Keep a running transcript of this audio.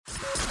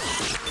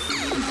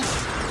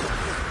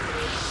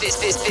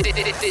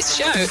This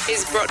show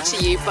is brought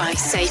to you by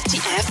Safety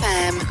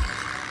FM.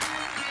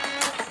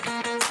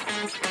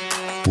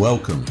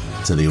 Welcome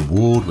to the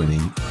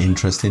award-winning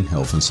Interest in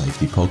Health and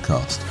Safety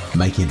podcast,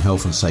 making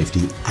health and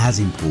safety as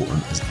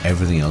important as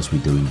everything else we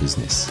do in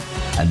business.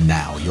 And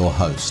now your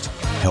host,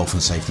 health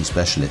and safety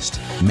specialist,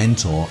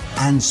 mentor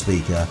and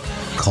speaker,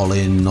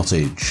 Colin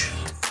Nottage.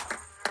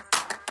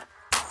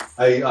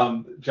 Hey,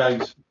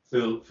 James,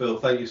 Phil,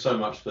 thank you so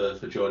much for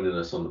joining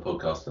us on the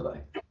podcast today.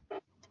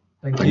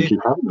 Thank you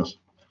for having us.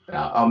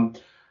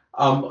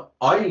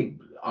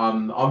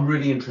 I'm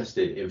really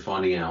interested in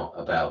finding out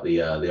about the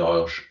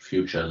IOSH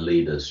Future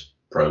Leaders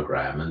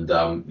Program, and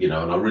and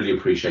I really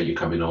appreciate you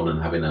coming on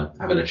and having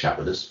a chat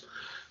with us.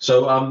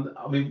 So,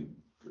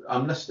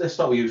 let's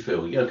start with you,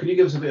 Phil. Can you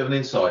give us a bit of an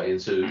insight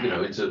into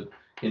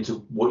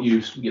what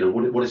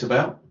what it's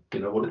about?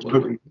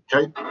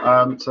 Okay.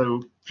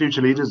 So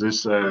Future Leaders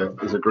is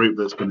a group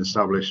that's been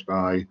established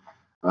by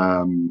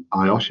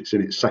IOSH. It's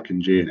in its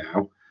second year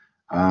now,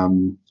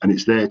 and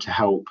it's there to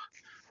help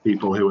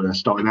people who are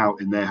starting out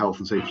in their health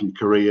and safety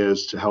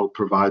careers, to help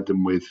provide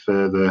them with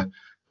further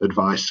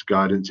advice,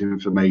 guidance,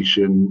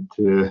 information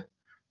to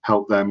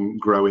help them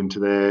grow into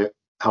their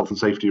health and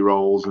safety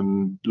roles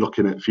and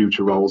looking at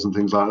future roles and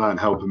things like that, and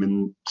help them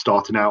in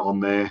starting out on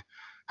their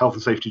health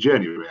and safety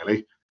journey,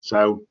 really.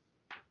 So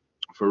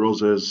for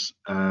us as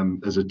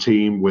a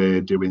team, we're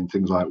doing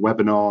things like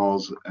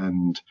webinars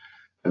and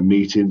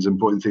meetings and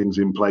putting things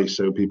in place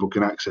so people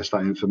can access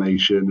that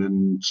information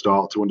and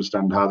start to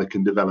understand how they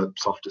can develop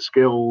softer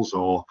skills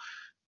or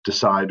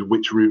decide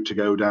which route to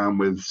go down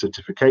with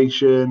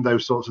certification,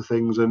 those sorts of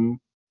things, and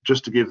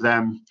just to give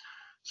them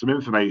some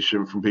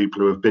information from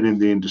people who have been in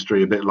the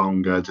industry a bit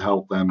longer to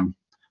help them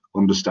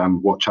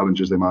understand what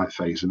challenges they might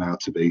face and how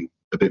to be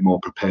a bit more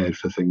prepared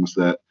for things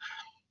that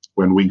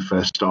when we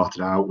first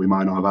started out, we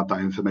might not have had that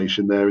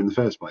information there in the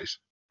first place.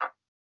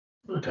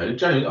 Okay,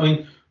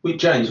 James.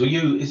 James, were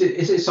you? Is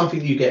it something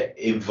that you get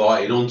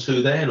invited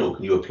onto then, or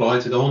can you apply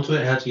to go onto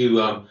it? How do you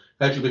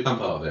become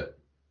part of it?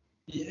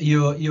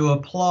 You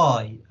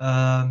apply.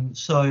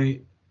 So,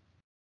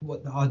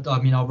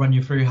 I'll run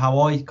you through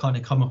how I kind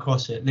of come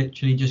across it.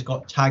 Literally, just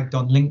got tagged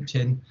on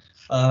LinkedIn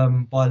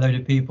by a load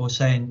of people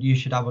saying you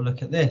should have a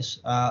look at this,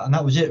 and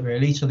that was it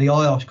really. So the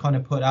IOSH kind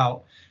of put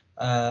out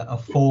a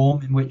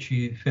form in which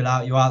you fill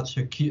out, you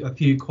answer a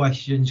few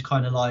questions,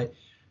 kind of like.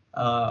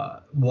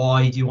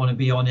 Why do you want to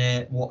be on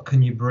it? What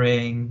can you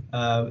bring?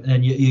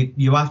 And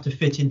you have to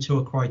fit into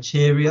a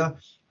criteria.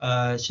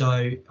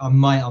 So I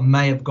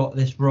may have got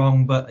this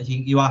wrong, but I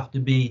think you have to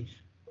be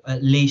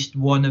at least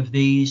one of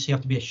these. You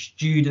have to be a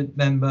student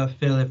member.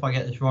 Phil, if I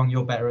get this wrong,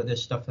 you're better at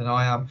this stuff than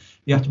I am.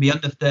 You have to be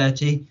under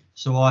 30.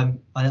 So I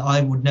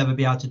would never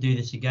be able to do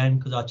this again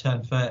because I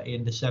turned 30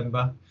 in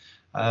December,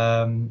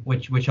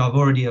 which I've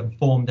already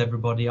informed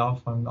everybody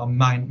of. I'm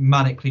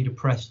manically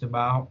depressed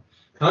about.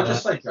 Can I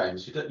just say,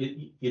 James,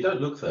 you don't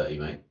look 30,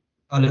 mate.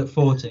 I look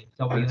 40.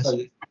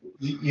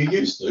 You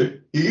used to.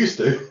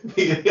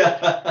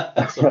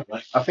 Yeah. Sorry,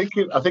 mate. I think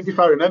if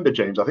I remember,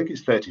 James, I think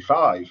it's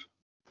 35.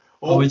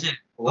 Oh, is it?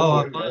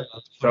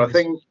 So I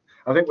think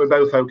we're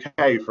both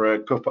okay for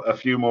a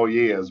few more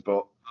years,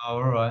 but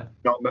all right,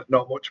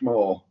 not much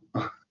more.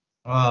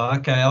 Oh,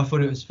 okay. I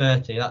thought it was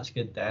 30. That's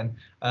good then.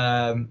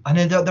 And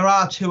then there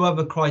are two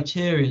other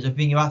criteria. I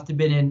think you have to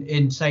be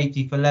in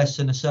safety for less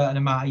than a certain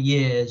amount of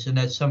years, and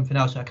there's something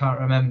else I can't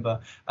remember.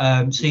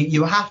 So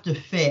you have to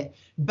fit.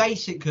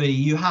 Basically,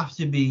 you have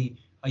to be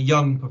a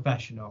young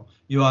professional.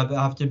 You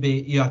have to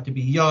be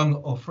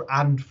young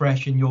and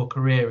fresh in your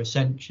career,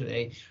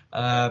 essentially.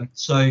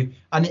 It's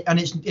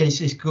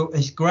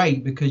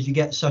great because you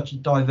get such a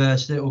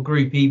diverse little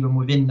group even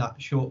within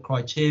that short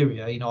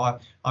criteria.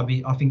 I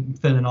think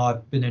Phil and I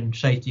have been in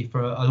safety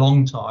for a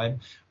long time,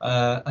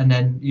 and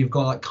then you've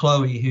got like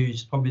Chloe,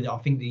 who's probably I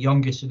think the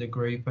youngest of the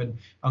group and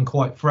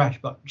quite fresh,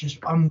 but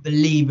just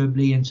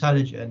unbelievably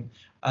intelligent.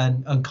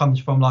 And comes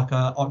from like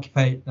a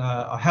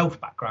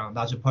health background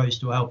as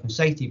opposed to a health and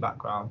safety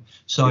background.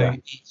 So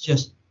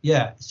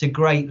yeah. It's a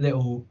great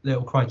little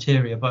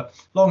criteria. But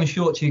long and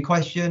short to your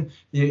question,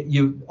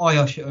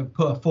 IOSH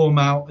put a form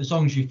out. As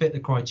long as you fit the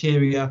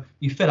criteria,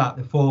 you fill out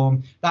the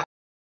form. That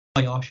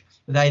IOSH,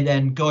 they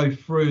then go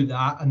through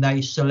that and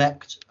they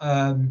select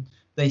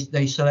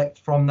they select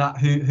from that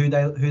who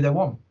they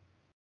want.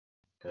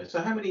 Okay.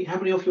 So how many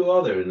of you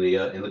are there in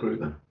the group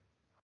then?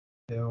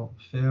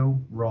 Phil,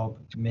 Rob,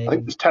 me. I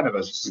think there's 10 of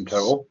us in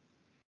total.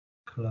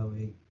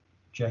 Chloe,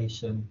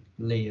 Jason,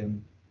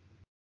 Liam.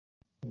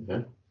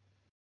 Okay.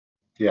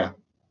 Yeah,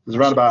 there's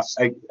around about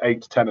 8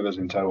 to 10 of us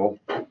in total.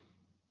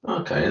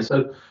 Okay, and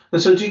so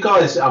do you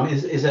guys?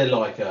 Is there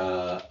like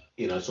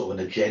sort of an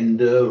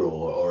agenda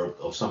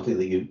or something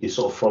that you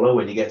sort of follow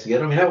when you get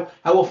together? I mean,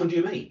 how often do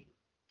you meet?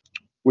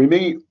 We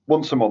meet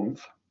once a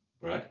month.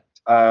 Right.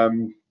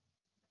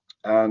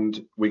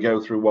 And we go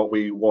through what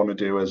we want to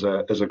do as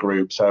a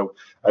group. So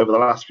over the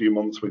last few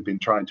months, we've been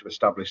trying to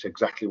establish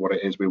exactly what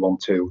it is we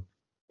want to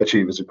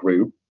achieve as a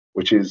group,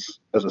 which is,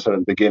 as I said at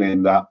the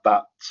beginning,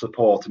 that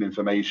support and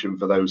information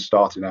for those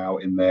starting out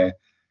in their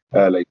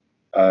early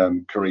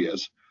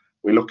careers.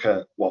 We look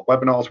at what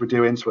webinars we're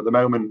doing. So at the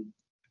moment,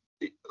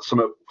 some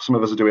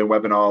of us are doing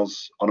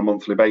webinars on a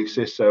monthly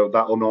basis. So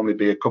that will normally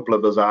be a couple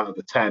of us out of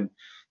the 10.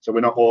 So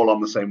we're not all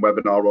on the same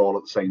webinar all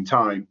at the same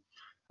time.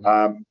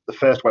 The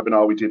first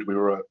webinar we did, we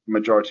were a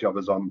majority of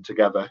us on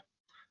together.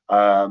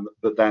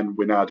 But then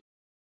we now do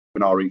a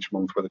webinar each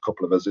month with a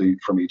couple of us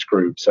from each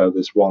group. So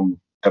there's one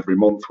every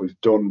month. We've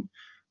done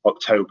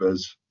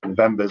October's.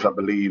 November's, I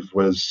believe,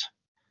 was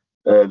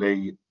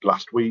early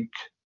last week.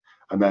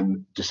 And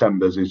then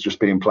December's is just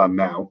being planned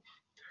now.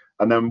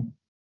 And then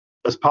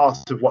as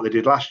part of what they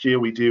did last year,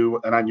 we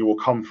do an annual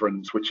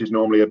conference, which is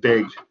normally a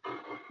big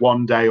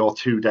 1 day or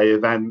 2 day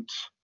event.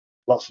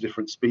 Lots of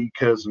different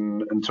speakers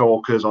and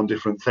talkers on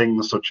different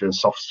things, such as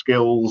soft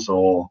skills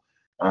or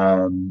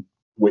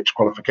which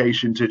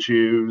qualification to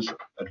choose,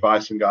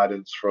 advice and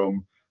guidance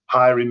from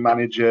hiring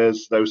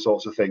managers, those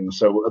sorts of things.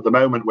 So at the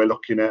moment, we're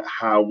looking at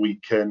how we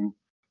can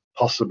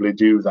possibly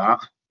do that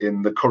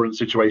in the current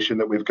situation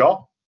that we've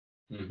got.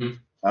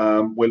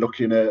 We're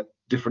looking at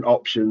different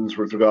options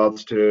with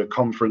regards to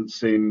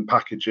conferencing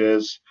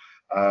packages,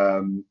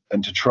 and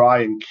to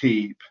try and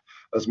keep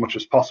as much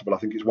as possible. I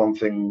think it's one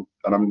thing,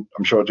 and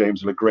I'm sure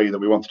James will agree, that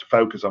we wanted to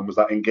focus on was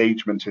that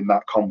engagement in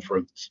that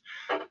conference.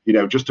 You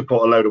know, just to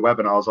put a load of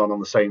webinars on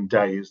the same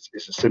day is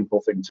a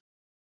simple thing to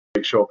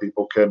make sure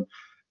people can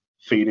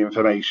feed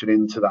information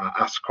into that,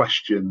 ask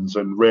questions,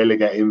 and really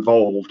get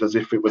involved as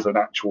if it was an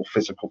actual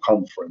physical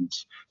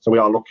conference. So we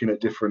are looking at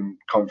different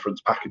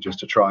conference packages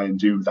to try and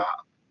do that,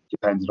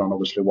 depending on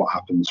obviously what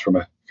happens from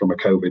a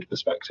COVID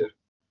perspective.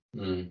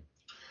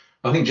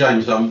 I think,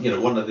 James,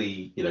 one of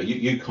the,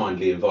 you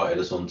kindly invited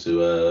us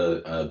onto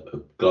a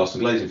Glass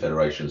and Glazing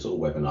Federation sort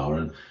of webinar,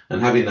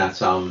 and having that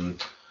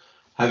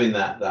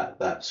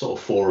that sort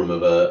of forum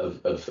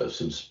of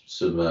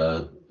some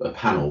a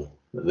panel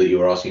that you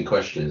were asking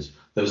questions.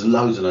 There was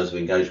loads and loads of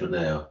engagement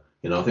there.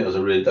 I think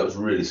that was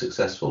really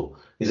successful.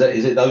 Is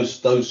it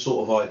those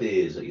sort of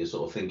ideas that you're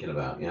sort of thinking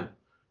about? Yeah.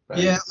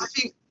 Yeah,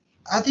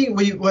 I think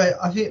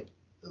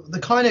the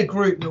kind of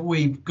group that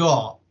we've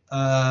got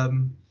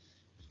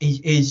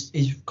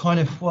is kind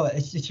of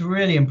it's a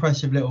really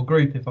impressive little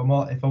group, if I'm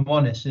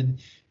honest, in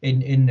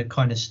the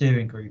kind of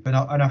steering group, and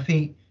I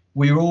think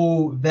we're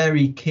all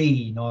very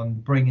keen on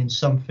bringing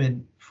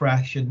something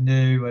fresh and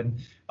new,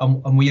 and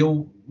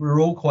we're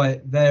all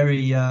quite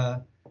very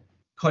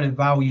kind of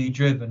value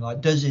driven. Like,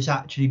 does this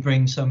actually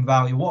bring some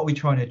value? What are we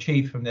trying to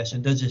achieve from this,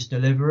 and does this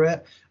deliver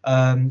it?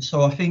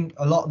 So I think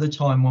a lot of the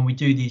time when we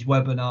do these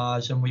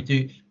webinars and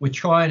we're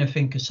trying to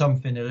think of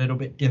something a little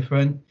bit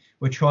different.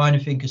 We're trying to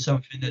think of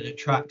something that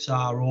attracts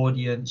our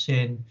audience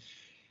in,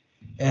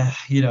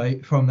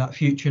 from that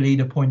future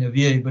leader point of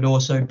view, but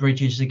also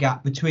bridges the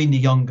gap between the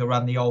younger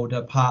and the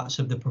older parts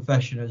of the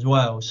profession as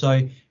well.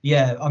 So,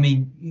 yeah, I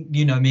mean,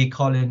 me,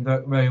 Colin,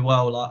 very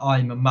well. Like,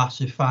 I'm a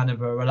massive fan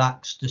of a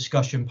relaxed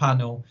discussion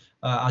panel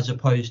as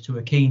opposed to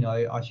a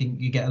keynote. I think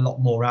you get a lot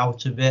more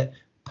out of it.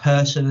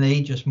 Personally,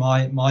 just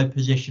my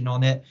position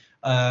on it.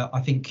 I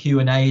think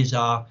Q&As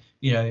are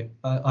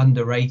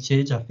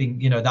underrated. I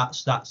think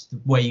that's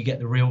where you get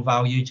the real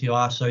value to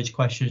ask those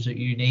questions that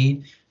you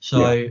need.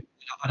 So yeah.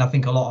 And I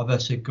think a lot of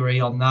us agree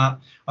on that,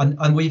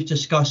 and we've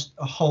discussed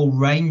a whole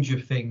range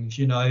of things,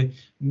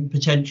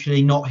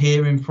 potentially not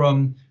hearing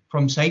from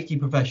safety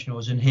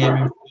professionals and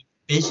hearing from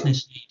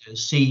business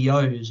leaders,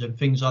 CEOs and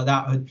things like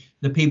that, and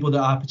the people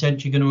that are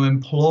potentially going to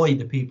employ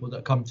the people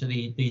that come to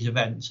these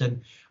events,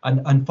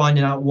 and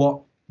finding out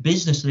what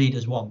business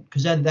leaders want,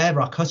 because then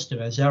they're our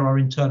customers, they're our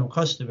internal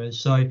customers.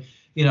 So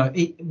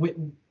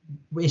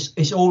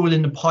it's all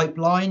in the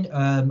pipeline,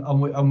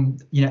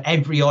 and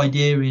every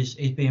idea is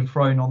being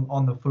thrown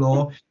on the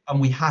floor, and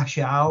we hash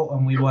it out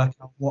and we work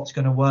out what's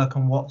going to work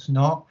and what's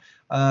not,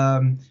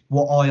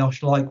 what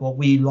IOSH like, what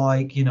we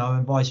like,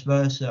 and vice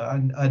versa,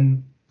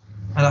 and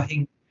I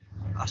think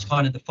that's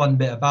kind of the fun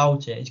bit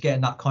about it. It's getting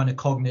that kind of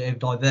cognitive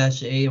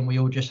diversity, and we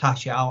all just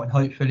hash it out and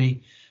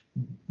hopefully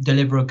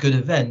deliver a good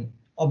event.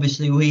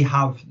 Obviously, we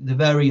have the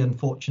very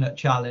unfortunate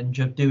challenge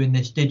of doing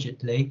this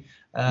digitally.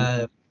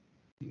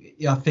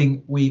 I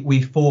think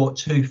we fought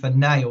tooth and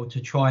nail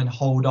to try and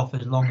hold off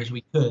as long as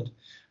we could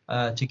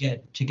to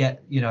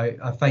get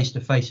a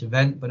face-to-face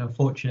event. But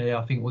unfortunately,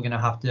 I think we're going to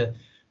have to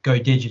go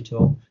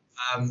digital.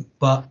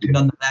 But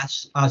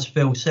nonetheless, as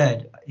Phil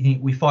said,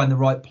 we find the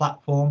right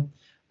platform,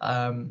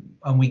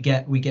 and we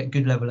get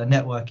good level of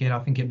networking. I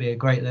think it'd be a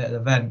great little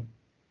event.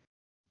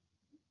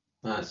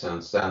 That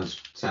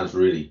sounds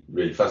really,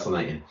 really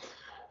fascinating.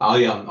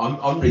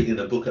 I'm reading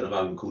a book at the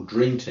moment called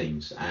Dream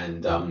Teams,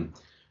 and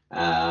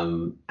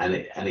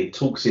it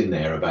talks in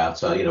there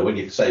about when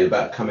you say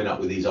about coming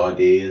up with these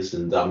ideas,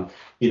 and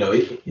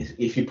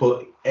if you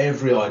put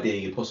every idea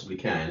you possibly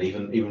can,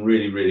 even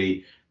really,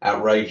 really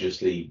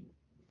outrageously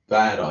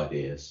bad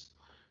ideas,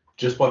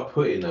 just by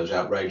putting those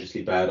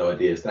outrageously bad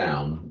ideas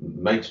down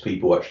makes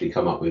people actually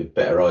come up with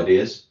better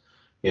ideas.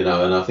 And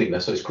I think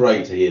it's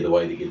great to hear the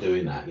way that you're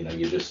doing that.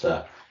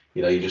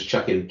 You're just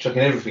chucking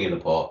everything in the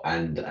pot,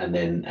 and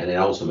then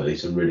ultimately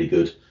some really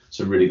good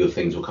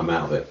things will come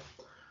out of it.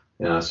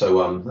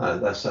 So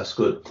that's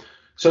good.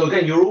 So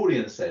again, your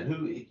audience then,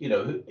 who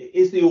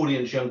is the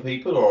audience young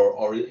people,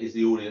 or is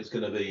the audience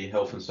going to be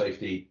health and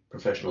safety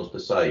professionals per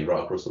se,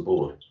 right across the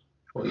board?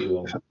 What are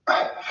you?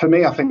 For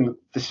me, I think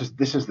this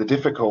is the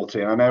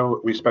difficulty. I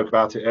know we spoke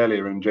about it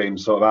earlier, and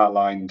James sort of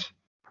outlined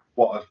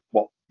what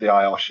the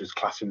IOSH is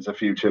classing as a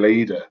future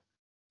leader.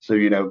 So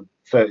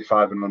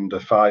 35 and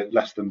under,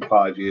 less than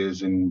 5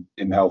 years in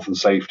health and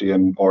safety,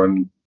 or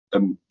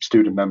a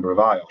student member of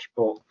IOSH.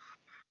 But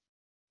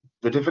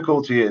the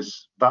difficulty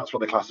is that's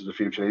what they class as a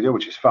future leader,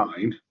 which is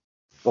fine.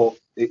 But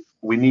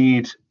we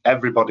need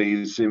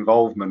everybody's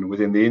involvement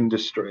within the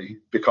industry,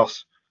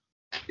 because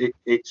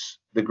it's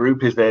the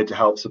group is there to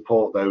help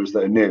support those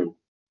that are new,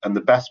 and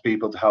the best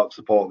people to help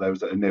support those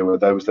that are new are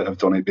those that have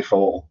done it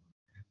before.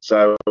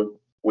 So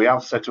we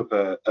have set up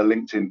a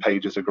LinkedIn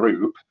page as a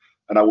group,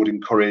 and I would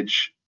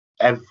encourage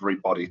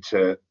everybody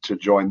to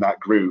join that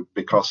group,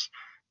 because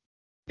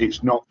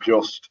it's not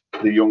just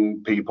the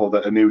young people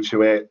that are new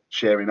to it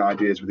sharing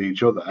ideas with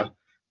each other.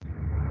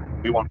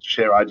 We want to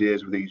share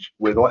ideas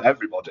with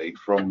everybody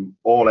from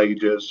all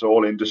ages,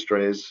 all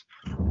industries,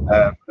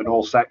 and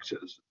all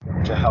sectors,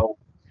 to help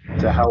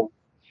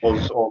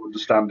us all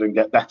understand and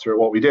get better at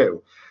what we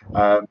do.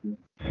 So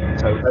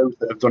those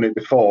that have done it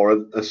before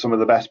are some of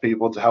the best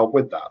people to help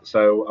with that.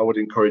 So I would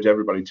encourage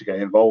everybody to get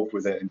involved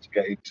with it and to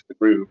get into the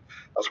group.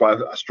 That's why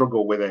I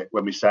struggle with it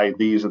when we say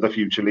these are the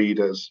future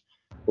leaders,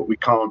 but we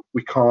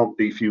can't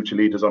be future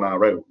leaders on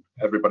our own.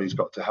 Everybody's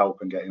got to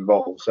help and get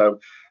involved. So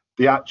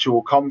the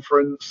actual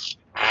conference,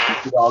 you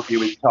could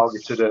argue, is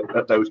targeted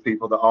at those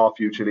people that are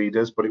future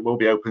leaders, but it will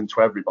be open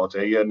to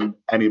everybody, and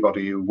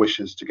anybody who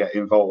wishes to get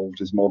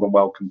involved is more than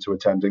welcome to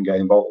attend and get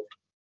involved.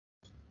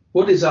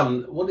 What is the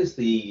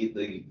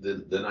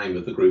name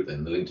of the group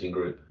then, the LinkedIn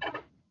group?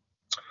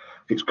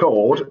 It's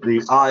called the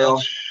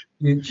IOSH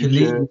Future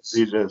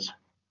Leaders.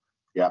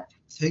 Yeah.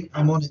 I think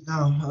I'm on it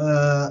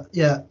now.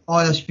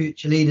 IOSH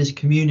Future Leaders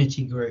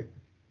Community Group.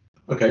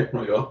 Okay,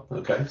 right you are.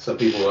 Okay, so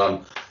people I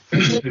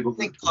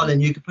think,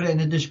 Colin, you can put it in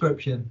the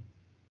description.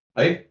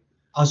 Hey?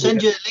 I'll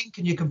send you a link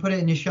and you can put it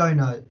in your show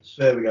notes.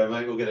 There we go,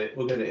 mate. We'll get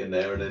it in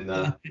there, and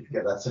then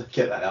get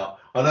that out.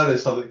 I know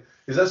there's something.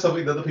 Is that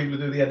something that the people who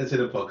do the editing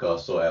of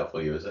podcasts sort out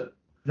for you? Is it?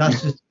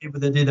 That's just people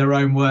that do their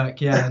own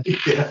work. Yeah.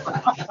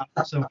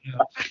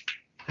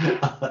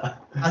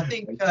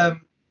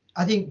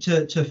 I think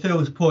to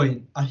Phil's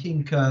point, I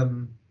think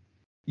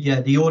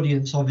the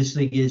audience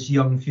obviously is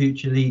young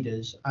future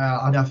leaders,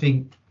 and I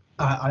think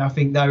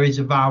there is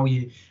a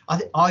value.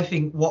 I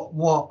think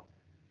what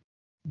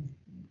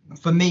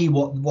for me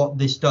what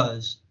this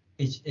does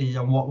is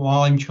and what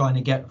I'm trying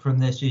to get from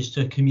this is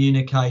to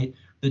communicate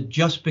that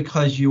just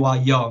because you are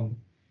young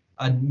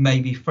and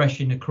maybe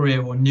fresh in a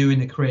career or new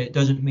in a career, it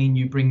doesn't mean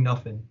you bring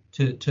nothing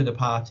to the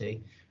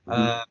party.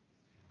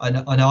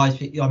 And I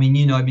think, I mean,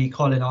 you know me,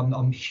 Colin,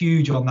 I'm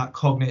huge on that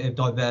cognitive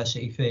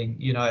diversity thing.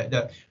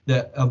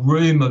 That a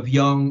room of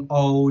young,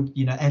 old,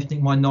 ethnic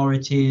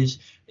minorities,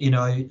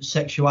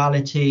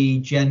 sexuality,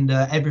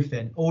 gender,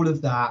 everything, all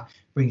of that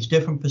brings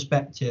different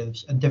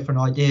perspectives and different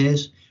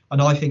ideas.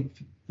 And I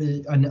think,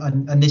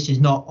 and this is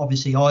not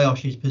obviously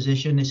IOSH's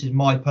position, this is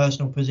my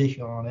personal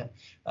position on it.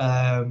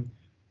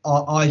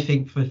 I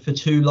think for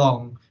too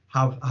long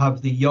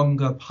have the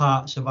younger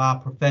parts of our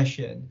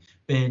profession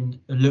been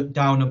looked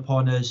down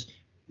upon as,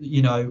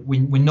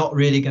 we're not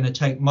really going to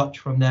take much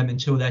from them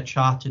until they're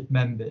chartered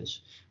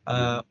members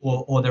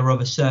or they're of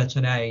a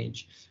certain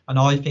age. And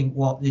I think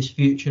what this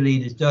Future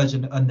Leaders does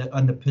and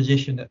the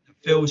position that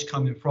Phil's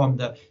coming from,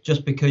 that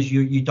just because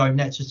you don't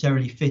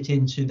necessarily fit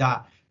into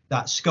that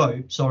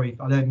scope, sorry,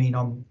 I don't mean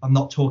I'm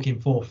not talking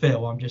for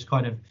Phil, I'm just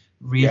kind of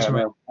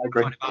reiterating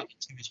kind of adding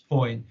to his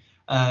point.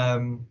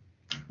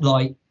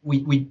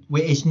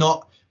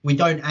 We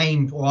don't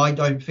aim, or I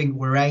don't think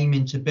we're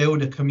aiming to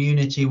build a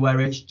community where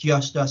it's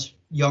just us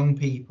young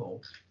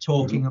people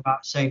talking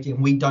about safety,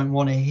 and we don't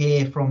want to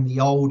hear from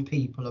the old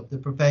people of the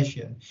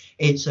profession.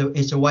 It's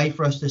a way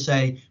for us to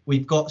say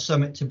we've got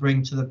something to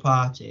bring to the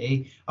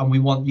party, and we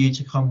want you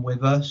to come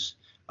with us,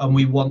 and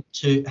we want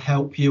to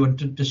help you and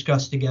to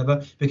discuss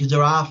together, because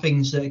there are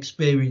things that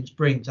experience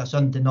brings, that's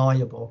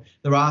undeniable.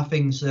 There are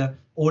things that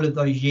all of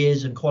those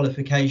years and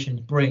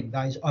qualifications bring,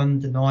 that is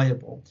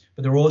undeniable.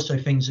 But there are also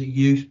things that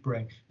youth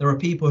bring. There are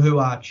people who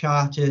are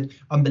chartered,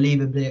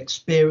 unbelievably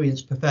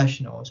experienced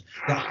professionals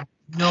that have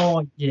no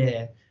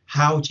idea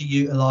how to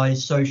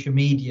utilize social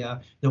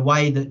media the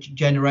way that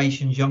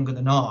generations younger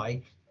than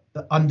I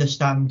that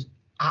understand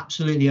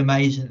absolutely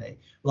amazingly.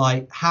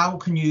 Like, how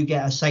can you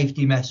get a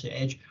safety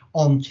message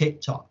on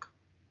TikTok?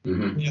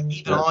 Even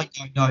I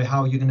don't know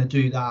how you're going to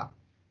do that.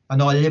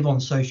 And I live on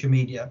social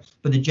media,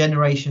 but the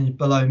generations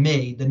below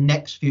me, the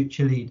next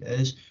future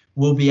leaders,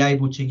 will be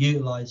able to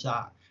utilize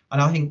that.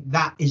 And I think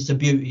that is the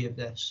beauty of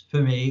this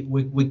for me.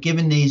 We're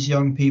giving these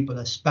young people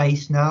a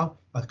space now,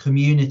 a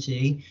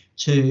community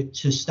to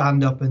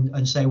stand up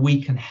and say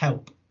we can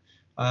help.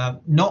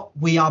 Not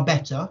we are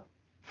better,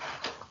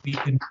 we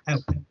can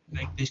help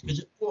make this,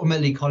 because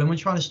ultimately, Colin, we're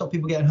trying to stop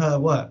people getting hurt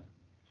at work.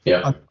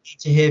 I need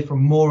to hear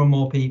from more and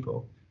more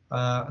people.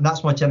 And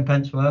that's my 10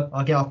 pence worth.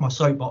 I'll get off my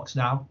soapbox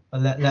now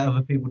and let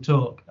other people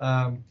talk.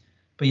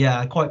 But yeah,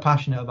 I'm quite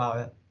passionate about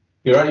it.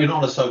 You're not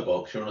on a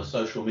soapbox. You're on a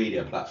social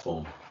media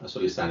platform. That's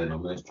what you're standing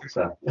on, mate.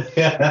 So,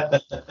 yeah.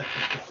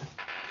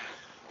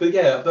 But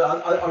yeah,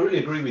 but I really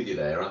agree with you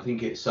there. I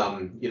think it's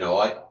you know,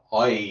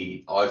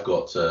 I've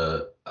got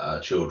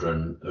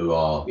children who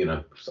are, you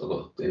know, sort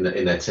of in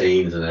their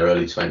teens and their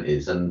early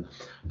 20s, and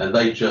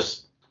they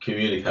just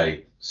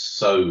communicate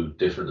so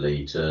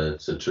differently to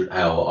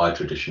how I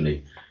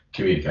traditionally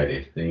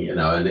communicated, you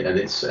know, and it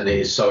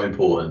is so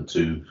important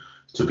to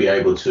be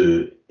able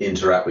to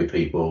interact with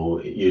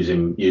people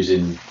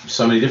using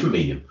so many different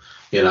medium,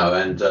 you know,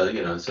 and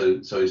you know, so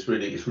it's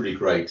really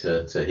great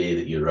to hear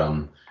that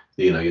you're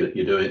you know,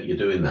 you're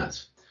doing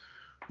that.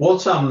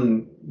 What how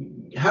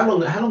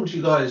long do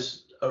you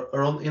guys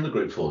are on in the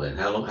group for then?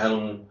 How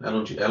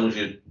long's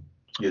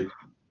your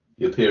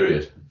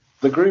period?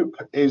 The group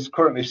is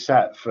currently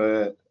set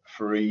for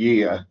a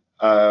year.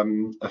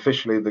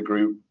 Officially, the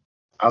group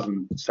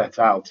hasn't set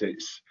out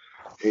its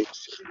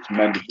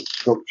membership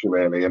structure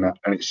really, and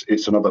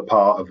it's another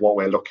part of what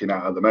we're looking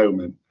at the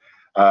moment.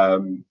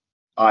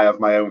 I have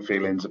my own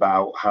feelings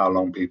about how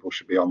long people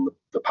should be on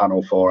the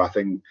panel for. I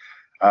think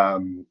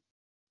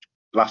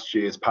last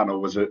year's panel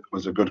was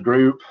a good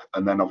group,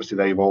 and then obviously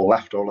they've all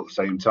left all at the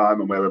same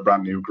time, and we're a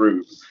brand new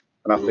group.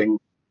 And I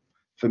think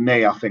for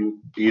me, I think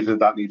either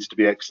that needs to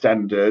be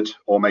extended,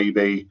 or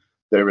maybe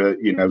there are,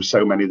 you know,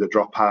 so many that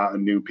drop out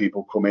and new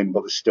people come in,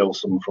 but there's still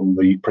some from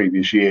the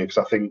previous year. Because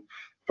I think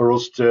for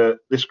us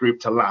this group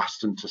to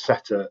last and to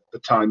set a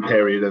time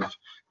period of,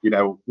 you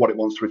know, what it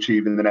wants to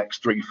achieve in the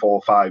next 3,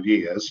 4, 5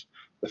 years,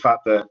 the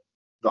fact that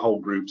the whole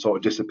group sort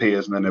of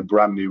disappears and then a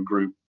brand new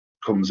group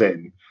comes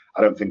in,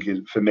 I don't think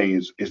for me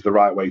is the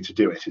right way to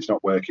do it. It's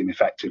not working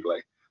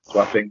effectively. So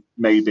I think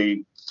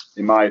maybe,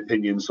 in my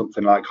opinion,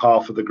 something like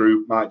half of the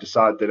group might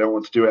decide they don't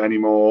want to do it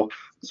anymore,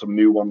 and some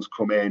new ones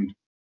come in.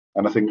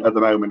 And I think at the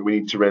moment we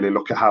need to really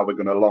look at how we're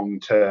going to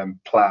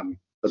long-term plan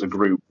as a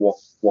group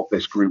what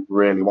this group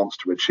really wants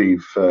to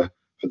achieve for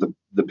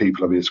the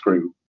people of this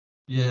group.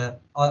 Yeah,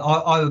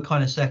 I would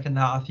kind of second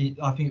that.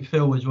 I think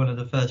Phil was one of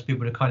the first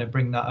people to kind of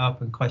bring that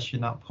up and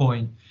question that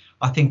point.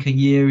 I think a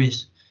year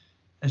is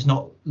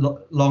not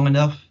long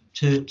enough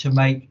to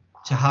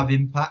have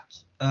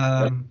impact.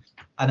 And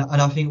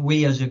I think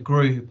we as a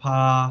group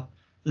are,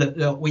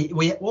 look,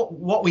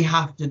 what we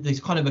have to, there's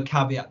kind of a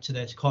caveat to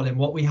this, Colin.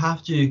 What we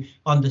have to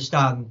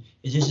understand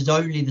is this is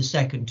only the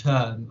second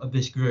term of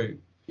this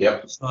group.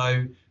 Yep.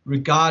 So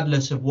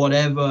regardless of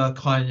whatever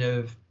kind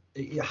of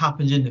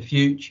happens in the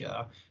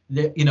future,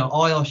 you know,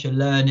 IOSH are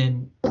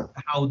learning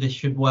how this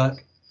should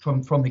work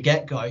from the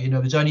get-go. You know,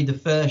 it was only the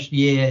first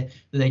year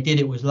that they did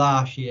it was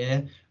last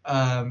year,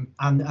 and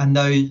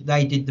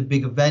they did the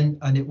big event,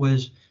 and it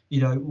was,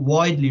 you know,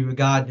 widely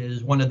regarded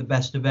as one of the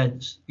best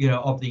events, you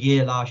know, of the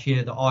year last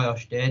year that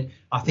IOSH did.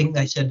 I think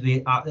they said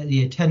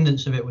the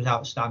attendance of it was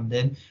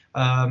outstanding,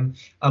 and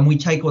we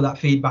take all that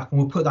feedback and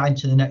we'll put that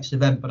into the next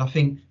event. But I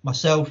think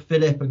myself,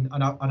 Philip, and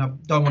I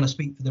don't want to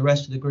speak for the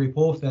rest of the group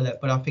or Philip,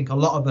 but I think a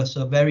lot of us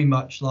are very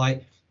much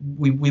like,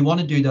 we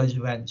want to do those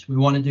events, we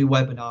want to do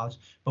webinars,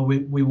 but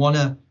we want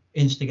to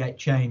instigate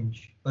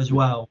change as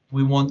well.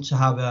 We want to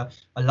have a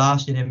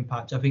lasting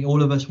impact. I think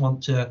all of us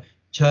want to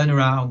turn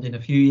around in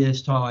a few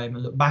years' time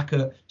and look back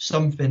at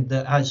something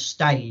that has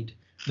stayed,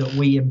 that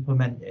we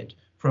implemented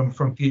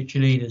from future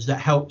leaders, that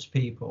helps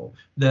people,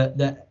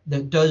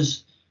 that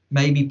does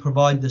maybe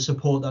provide the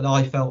support that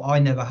I felt I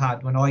never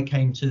had when I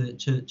came to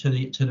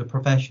the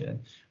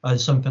profession,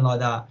 something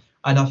like that.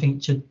 And I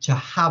think to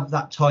have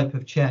that type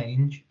of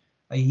change,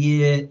 a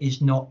year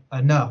is not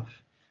enough.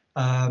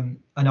 And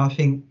I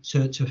think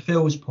to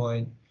Phil's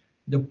point,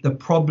 the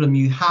problem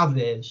you have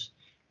is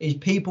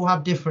people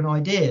have different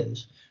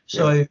ideas.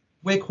 So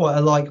we're quite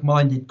a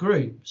like-minded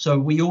group. So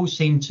we all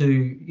seem to,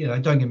 you know,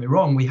 don't get me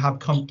wrong, we have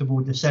comfortable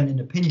dissenting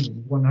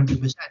opinions,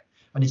 100%,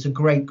 and it's a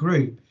great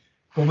group,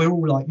 but we're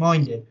all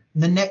like-minded.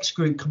 And the next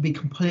group could be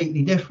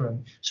completely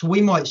different. So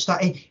we might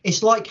start,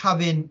 it's like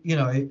having, you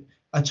know,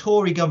 a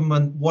Tory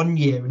government one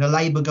year and a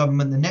Labour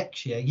government the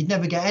next year. You'd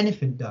never get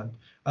anything done.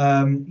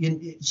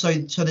 So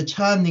the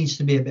term needs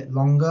to be a bit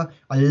longer.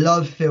 I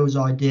love Phil's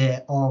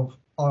idea of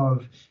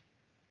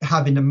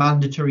having a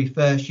mandatory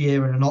first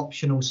year and an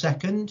optional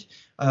second,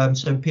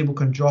 so people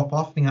can drop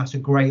off. I think that's a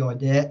great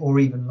idea, or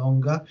even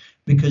longer,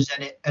 because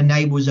then it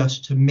enables us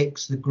to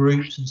mix the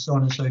groups and so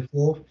on and so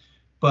forth.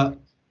 But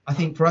I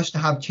think for us to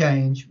have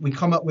change, we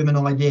come up with an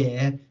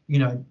idea, you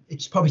know,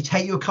 it's probably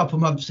take you a couple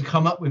of months to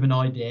come up with an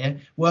idea,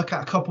 work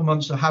out a couple of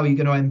months of how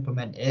you're going to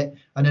implement it,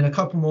 and then a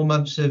couple more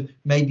months of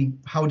maybe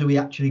how do we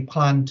actually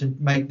plan to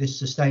make this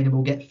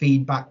sustainable, get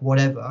feedback,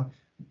 whatever.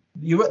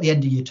 You're at the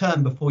end of your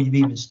term before you've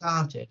even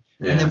started.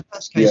 Yeah. And then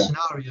worst case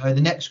scenario,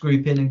 the next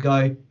group in and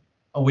go,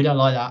 oh, we don't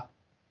like that,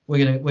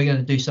 we're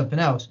gonna do something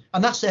else.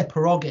 And that's their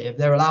prerogative,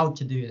 they're allowed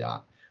to do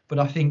that. But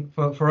I think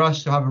for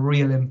us to have a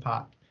real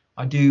impact,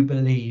 I do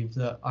believe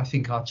that I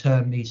think our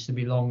term needs to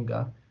be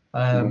longer.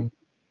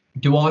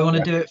 Do I want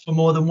to do it for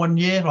more than 1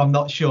 year? I'm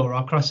not sure.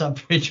 I'll cross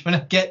that bridge when I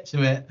get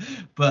to it.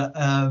 But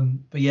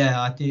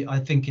yeah, I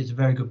think it's a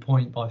very good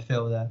point by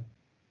Phil there.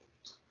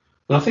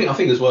 Well, I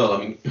think as well. I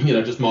mean,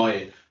 just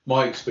my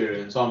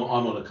experience. I'm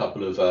on a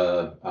couple of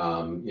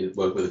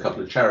work with a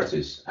couple of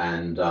charities,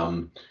 and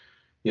and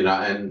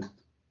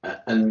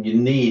you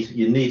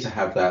need to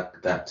have the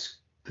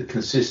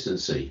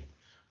consistency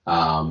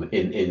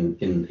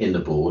in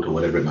the board or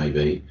whatever it may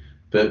be.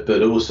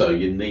 But also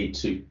you need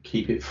to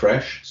keep it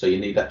fresh, so you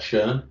need that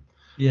churn.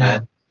 Yeah.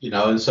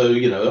 And so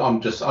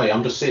I'm just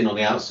sitting on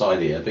the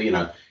outside here.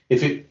 But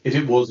if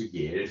it was a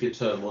year, if your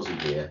term was a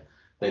year,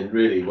 then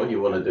really what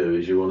you want to do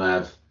is you want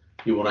to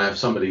have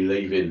somebody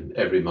leaving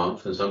every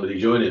month and somebody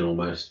joining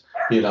almost.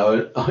 On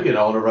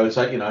a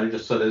rotate.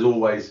 Just so there's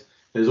always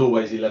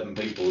 11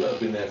 people that have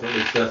been there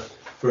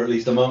for at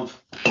least a month.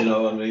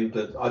 What I mean?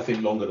 But I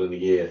think longer than a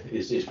year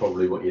is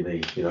probably what you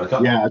need. A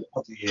couple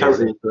of years,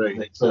 totally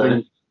agree.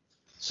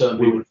 Certain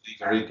people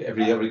leave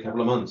every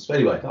couple of months. But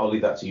anyway, I'll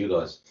leave that to you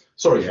guys.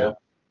 Sorry, Phil.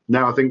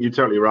 No, I think you're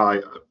totally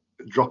right.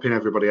 Dropping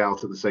everybody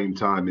out at the same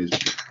time is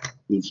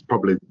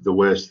probably the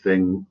worst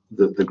thing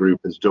that the group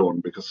has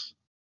done, because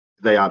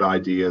they had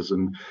ideas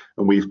and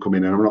we've come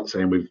in, and I'm not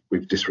saying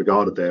we've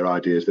disregarded their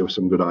ideas. There were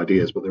some good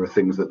ideas, but there are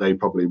things that they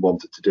probably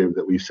wanted to do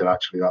that we've said,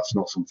 actually, that's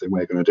not something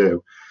we're going to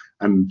do.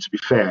 And to be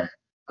fair,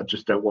 I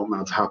just don't want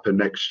that to happen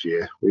next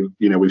year.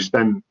 We've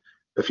spent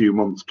a few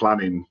months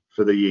planning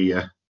for the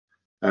year,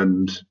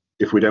 and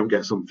if we don't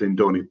get something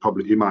done, it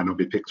might not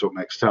be picked up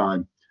next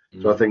time.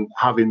 Mm. So I think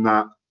having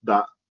that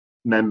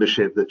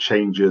membership that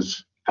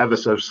changes ever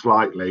so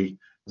slightly,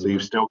 so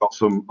you've still got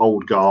some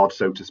old guard,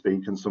 so to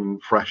speak, and some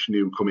fresh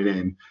new coming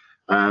in.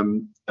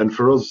 And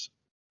for us,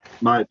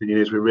 my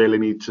opinion is we really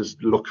need to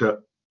look at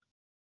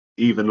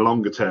even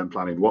longer term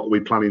planning. What are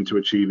we planning to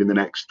achieve in the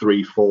next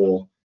 3,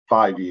 4,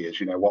 5 years?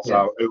 What's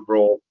our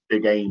overall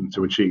big aim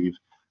to achieve?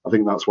 I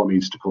think that's what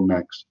needs to come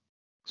next.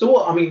 So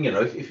what, I mean,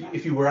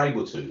 if you were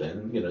able to,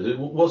 then,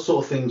 what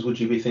sort of things would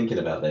you be thinking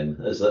about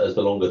then as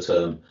the longer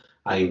term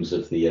aims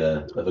of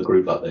a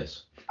group like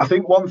this? I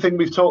think one thing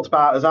we've talked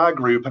about as our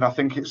group, and I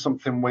think it's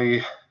something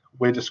we're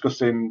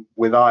discussing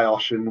with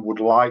IOSH and would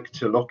like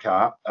to look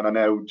at, and I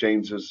know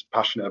James is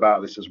passionate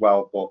about this as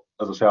well, but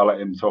as I say, I'll let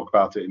him talk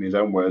about it in his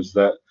own words,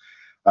 that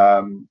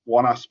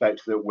one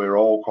aspect that we're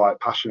all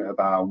quite passionate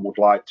about and would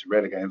like to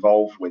really get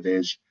involved with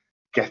is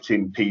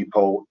getting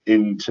people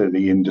into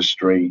the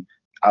industry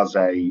as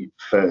a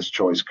first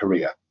choice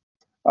career.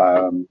 We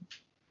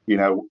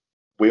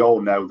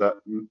all know that,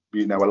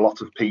 a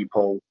lot of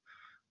people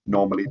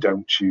normally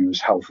don't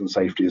choose health and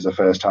safety as a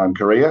first time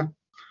career.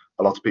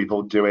 A lot of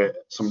people do it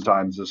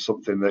sometimes as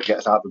something that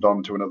gets added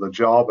on to another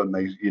job, and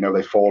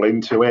they fall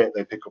into it.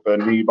 They pick up a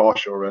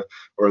NEBOSH or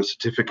a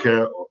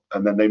certificate,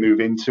 and then they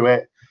move into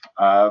it.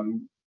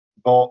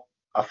 But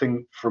I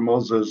think from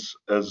us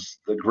as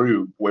the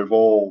group, we're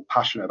all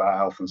passionate about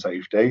health and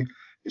safety.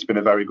 It's been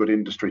a very good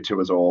industry to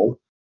us all,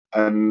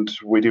 and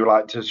we do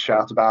like to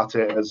shout about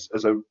it as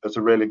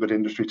a really good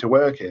industry to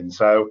work in.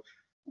 So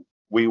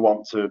we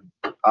want to,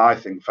 I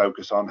think,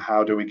 focus on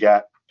how do we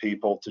get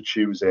people to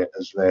choose it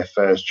as their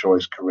first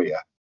choice career.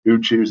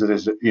 Who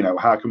chooses it?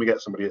 How can we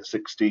get somebody at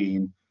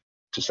 16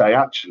 to say,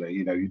 actually,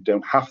 you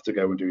don't have to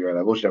go and do your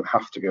A-levels, you don't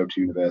have to go to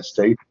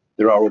university.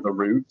 There are other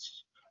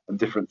routes and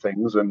different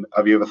things. And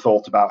have you ever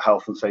thought about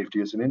health and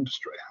safety as an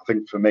industry? I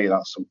think for me,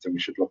 that's something we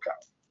should look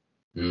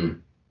at.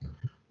 Mm.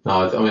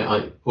 No, I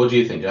mean, what do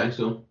you think, James?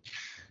 You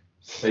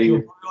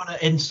want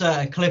to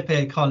insert a clip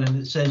here, Colin,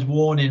 that says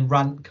 "Warning,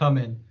 rant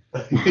coming."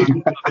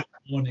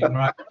 Warning,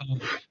 rant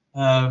coming.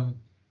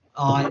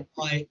 I,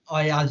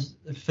 as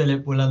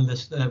Philip will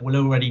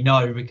already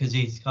know, because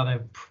he's kind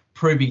of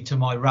privy to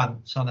my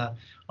rants on a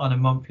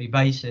monthly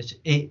basis.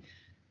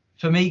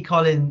 For me,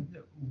 Colin,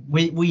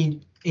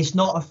 it's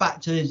not a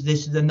factor.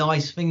 This is a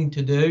nice thing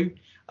to do,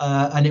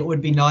 and it would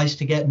be nice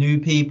to get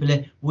new people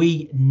in.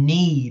 We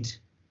need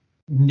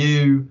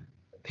new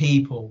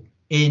people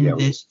in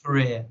this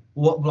career.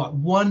 Like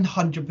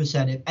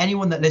 100%. If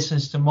anyone that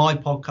listens to my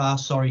podcast,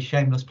 sorry,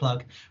 shameless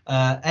plug,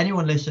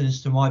 anyone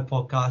listens to my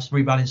podcast,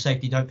 Rebounding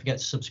Safety, don't forget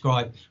to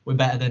subscribe. We're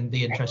better than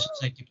the Interest in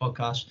Safety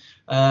podcast.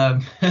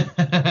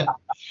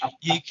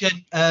 You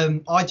can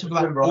I talk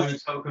about remember, I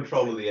total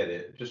control of the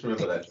edit. Just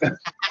remember that.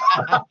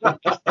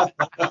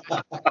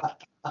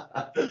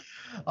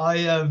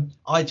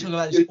 I talk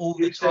about this all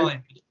the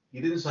time.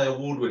 You didn't say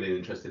award-winning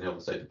Interest in Health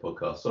and Safety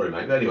podcast. Sorry,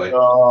 mate. But anyway.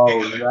 Oh,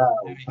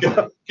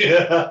 no.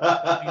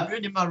 You're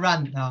ruining my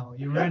rant now.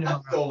 You're ruining my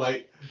rant. Go on,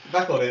 mate.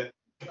 Back on it.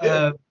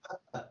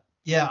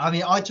 Yeah, I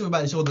mean, I talk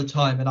about this all the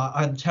time, and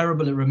I'm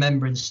terrible at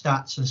remembering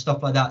stats and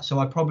stuff like that. So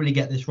I probably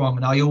get this wrong.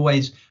 And I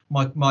always,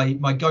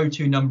 my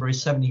go-to number is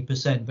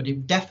 70%, but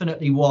it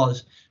definitely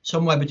was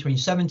somewhere between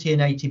 70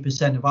 and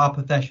 80% of our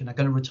profession are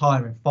going to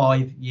retire in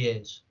 5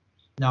 years.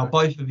 Now,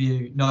 both of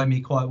you know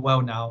me quite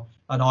well now,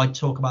 and I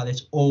talk about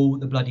this all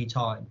the bloody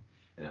time.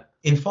 Yeah.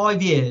 In 5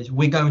 years,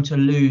 we're going to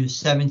lose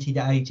 70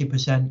 to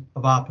 80%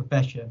 of our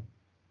profession,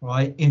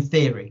 right? In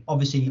theory,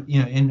 obviously,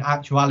 in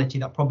actuality,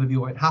 that probably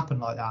won't happen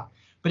like that.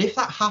 But if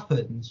that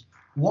happens,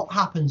 What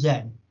happens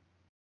then,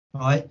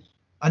 right?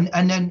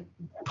 And then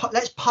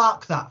let's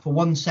park that for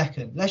 1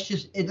 second. Let's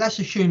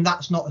assume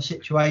that's not a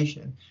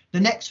situation. The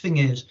next thing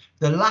is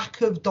the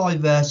lack of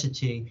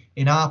diversity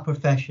in our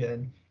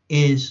profession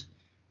is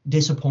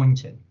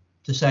disappointing,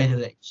 to say the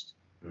least.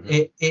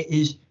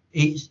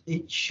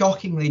 It's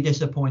shockingly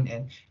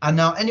disappointing. And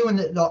now anyone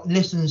that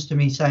listens to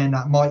me saying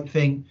that might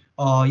think,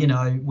 oh,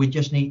 we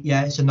just need,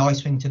 it's a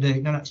nice thing to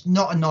do. No, it's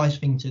not a nice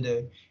thing to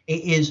do.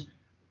 It is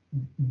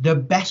the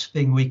best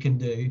thing we can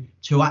do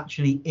to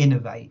actually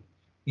innovate.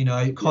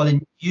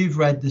 Colin, you've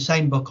read the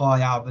same book I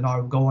have, and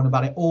I go on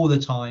about it all the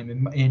time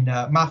in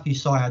Matthew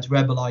Syed's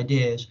Rebel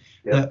Ideas,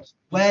 that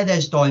where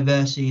there's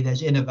diversity,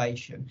 there's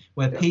innovation,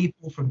 where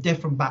people from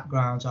different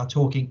backgrounds are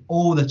talking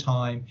all the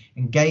time,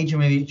 engaging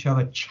with each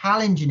other,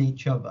 challenging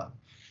each other,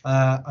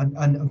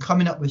 and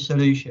coming up with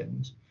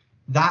solutions.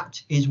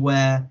 That is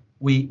where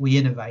we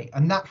innovate.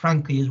 And that,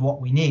 frankly, is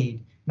what we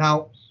need.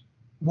 Now,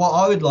 what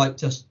I would like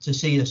to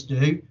see us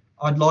do,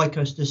 I'd like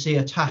us to see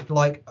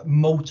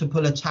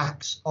multiple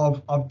attacks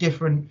of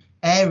different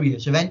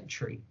areas of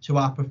entry to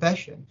our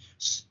profession,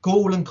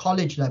 school and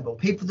college level,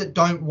 people that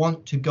don't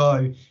want to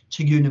go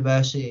to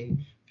university,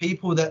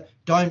 people that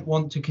don't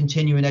want to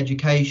continue in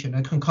education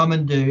and can come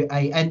and do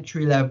a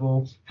entry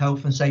level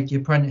health and safety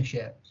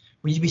apprenticeship.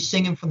 We need to be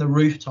singing from the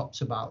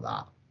rooftops about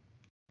that.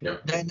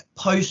 Then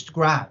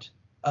post-grad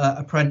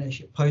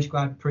apprenticeship,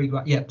 post-grad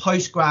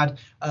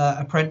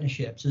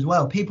apprenticeships as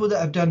well. People that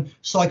have done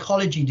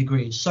psychology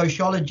degrees,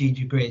 sociology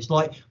degrees,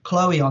 like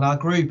Chloe on our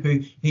group, who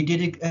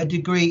did a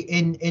degree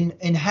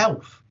in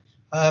health,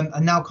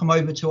 and now come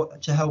over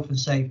to health and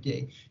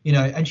safety.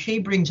 And she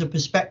brings a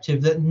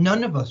perspective that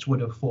none of us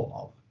would have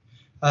thought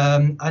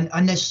of.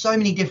 And there's so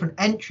many different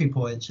entry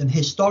points, and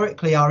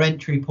historically our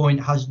entry point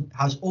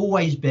has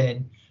always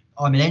been,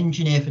 I'm an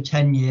engineer for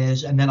 10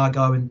 years and then I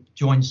go and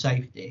join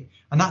safety,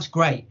 and that's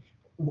great.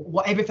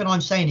 Everything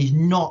I'm saying is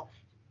not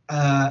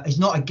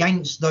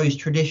against those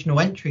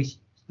traditional entry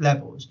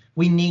levels.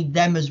 We need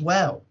them as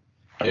well.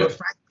 But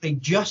frankly,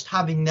 just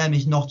having them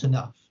is not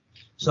enough.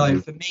 So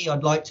for me,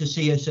 I'd like to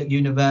see us at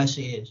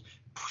universities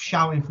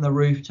shouting from the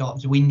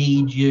rooftops, we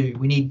need you.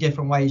 We need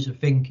different ways of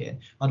thinking.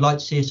 I'd like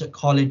to see us at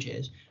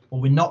colleges. But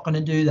we're not going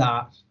to do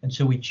that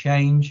until we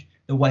change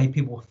the way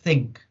people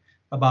think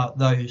about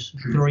those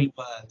three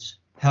words,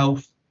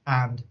 health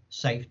and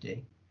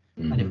safety.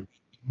 And if we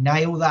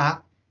nail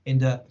that, in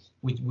that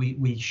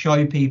we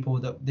show people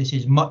that this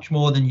is much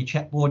more than your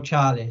checkboard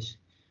Charlies.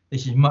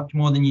 This is much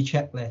more than your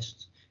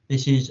checklists.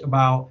 This is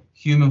about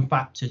human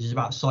factors. It's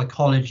about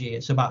psychology.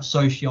 It's about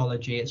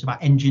sociology. It's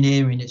about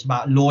engineering. It's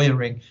about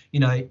lawyering.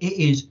 It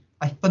is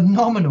a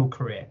phenomenal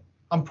career.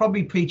 I'm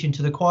probably preaching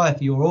to the choir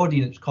for your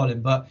audience,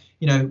 Colin, but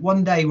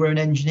one day we're an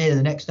engineer,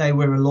 the next day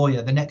we're a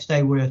lawyer, the next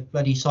day we're a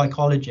bloody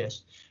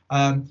psychologist.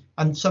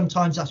 And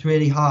sometimes that's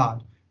really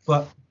hard.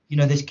 But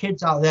there's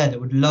kids out there that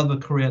would love a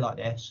career like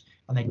this,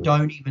 and they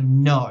don't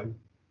even know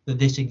that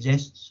this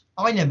exists.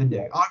 I never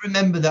knew. I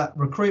remember that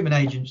recruitment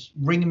agents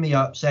ringing me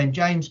up saying,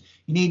 James,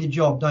 you need a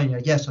job, don't you?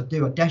 Yes, I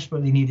do. I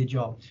desperately need a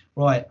job.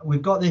 Right,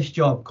 we've got this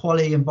job,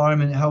 quality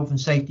environment, health and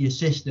safety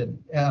assistant,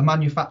 a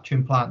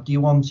manufacturing plant. Do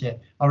you want it?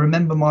 I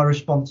remember my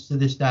response to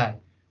this day.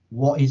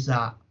 What is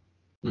that?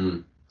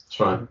 That's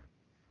right.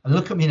 And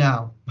look at me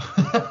now.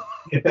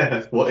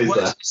 What is that?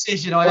 Worst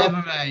decision I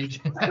ever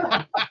made.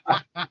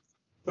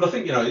 But I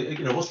think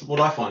what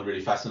I find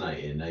really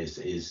fascinating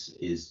is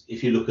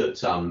if you look at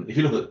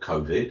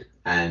COVID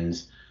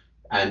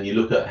and you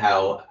look at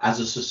how,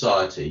 as a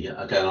society,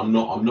 again, I'm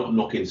not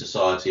knocking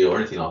society or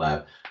anything like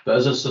that, but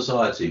as a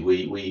society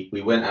we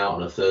went out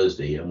on a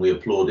Thursday and we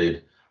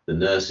applauded the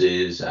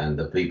nurses and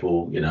the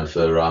people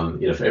for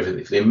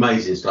everything, for the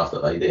amazing stuff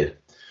that they did.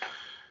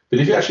 But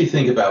if you actually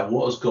think about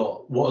what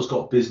has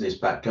got business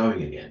back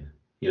going again,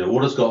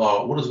 what has got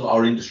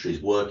our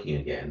industries working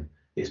again.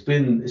 It's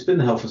been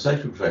the health and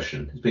safety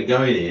profession. It's been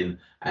going in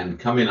and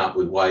coming up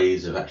with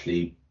ways of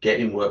actually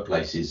getting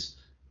workplaces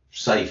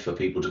safe for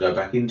people to go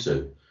back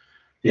into.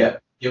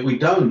 Yet we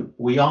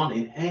aren't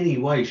in any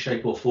way,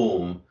 shape or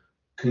form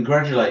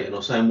congratulating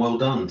or saying well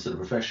done to the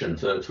profession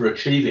for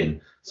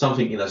achieving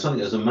something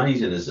as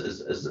amazing as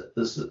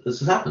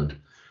has happened.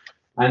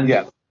 And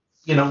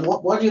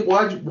why do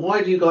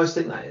you guys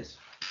think that is?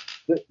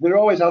 There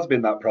always has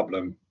been that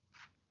problem.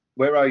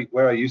 Where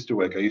I used to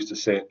work, I used to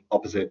sit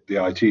opposite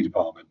the IT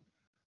department,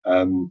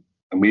 and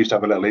we used to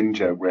have a little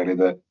in-joke really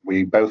that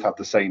we both had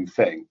the same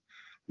thing.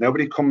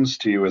 Nobody comes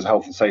to you as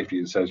health and safety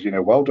and says,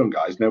 well done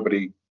guys,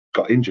 nobody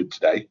got injured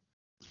today,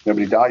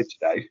 nobody died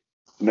today.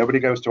 Nobody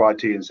goes to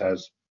IT and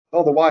says,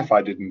 oh, the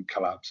Wi-Fi didn't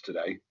collapse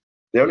today.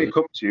 They only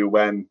come to you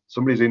when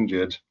somebody's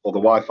injured or the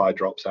Wi-Fi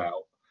drops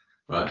out.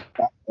 Right.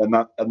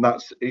 And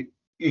that's it.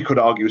 You could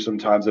argue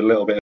sometimes a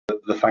little bit of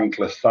the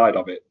thankless side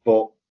of it,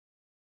 but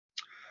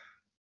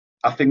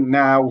I think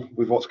now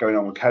with what's going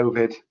on with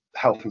COVID,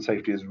 health and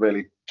safety has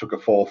really took a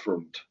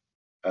forefront.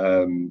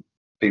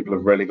 People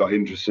have really got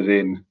interested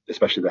in,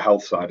 especially the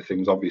health side of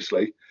things,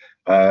 obviously,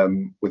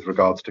 with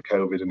regards to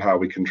COVID and how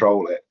we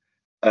control it.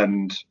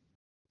 And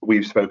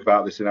we've spoke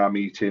about this in our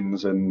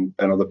meetings, and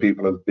other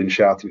people have been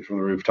shouting it from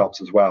the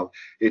rooftops as well.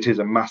 It is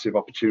a massive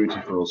opportunity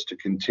for us to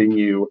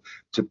continue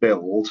to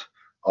build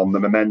on the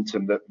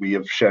momentum that we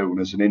have shown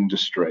as an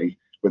industry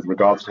with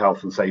regards to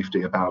health and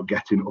safety, about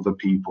getting other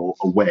people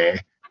aware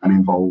and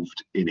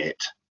involved in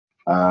it,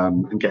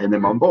 and getting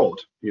them on board.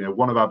 You know,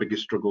 one of our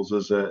biggest struggles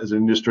as an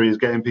industry is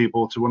getting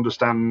people to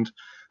understand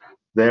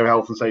their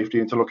health and safety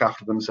and to look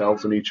after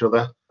themselves and each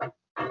other.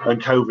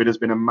 And COVID has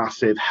been a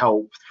massive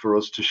help for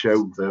us to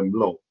show them,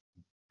 look,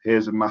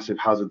 here's a massive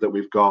hazard that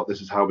we've got. This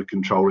is how we're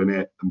controlling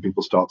it. And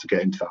people start to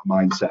get into that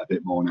mindset a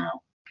bit more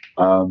now.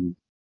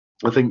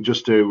 I think,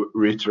 just to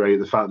reiterate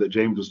the fact that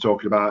James was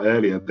talking about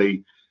earlier,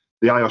 the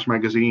IOSH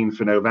magazine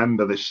for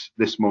November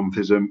this month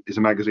is a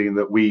magazine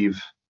that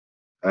we've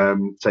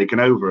taken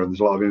over, and there's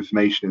a lot of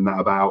information in that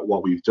about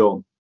what we've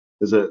done.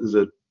 There's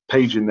a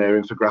page in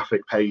there, infographic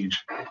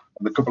page,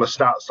 and a couple of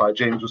stats like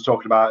James was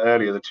talking about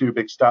earlier. The two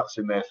big stats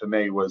in there for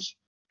me was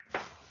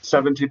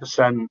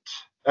 80%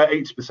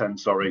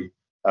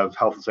 of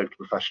health and safety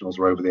professionals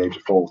are over the age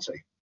of 40.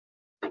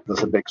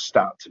 That's a big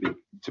stat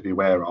to be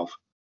aware of.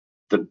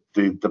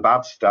 The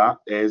bad stat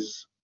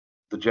is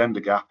the gender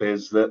gap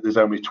is that there's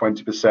only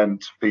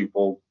 20%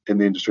 people in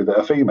the industry that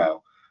are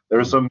female. There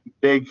are some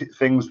big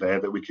things there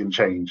that we can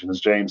change. And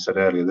as James said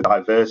earlier, the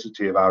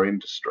diversity of our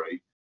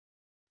industry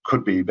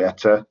could be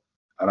better.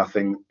 And I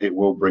think it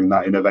will bring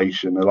that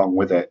innovation along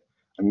with it.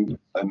 And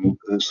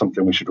it's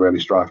something we should really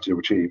strive to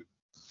achieve.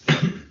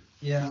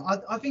 Yeah,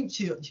 I think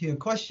to your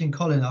question,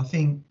 Colin, I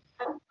think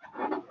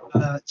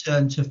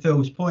to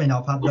Phil's point,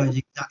 I've had those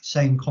exact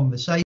same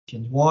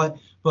conversations. Why?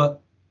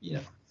 But, you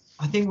know,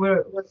 I think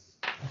we're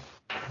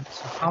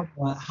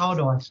how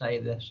do I say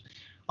this?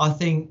 I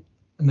think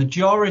I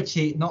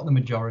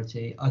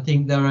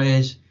think there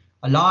is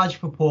a large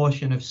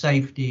proportion of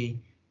safety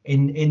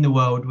in the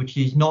world which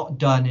is not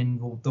done in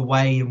the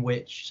way in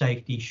which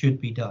safety should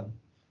be done.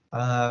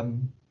 A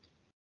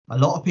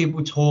lot of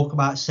people talk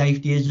about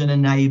safety as an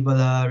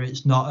enabler,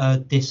 it's not a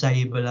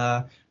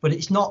disabler, but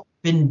it's not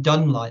been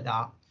done like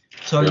that.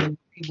 So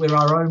we're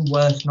our own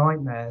worst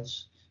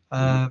nightmares.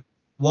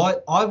 Why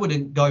I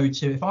wouldn't go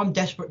to, if I'm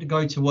desperate to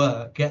go to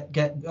work,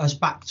 get us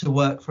back to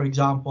work, for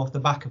example, off the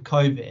back of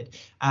COVID,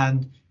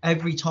 and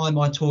every time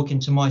I talk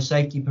into my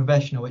safety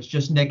professional, it's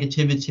just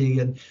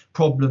negativity and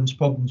problems,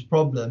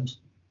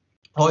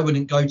 I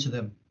wouldn't go to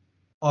them.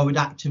 I would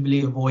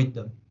actively avoid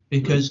them,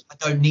 because I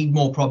don't need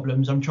more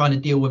problems. I'm trying to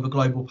deal with a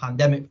global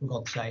pandemic, for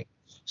God's sake.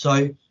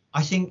 So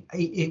I think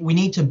we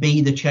need to be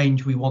the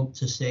change we want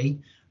to see.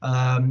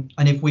 And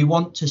if we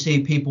want to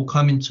see people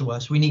coming to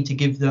us, we need to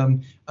give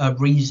them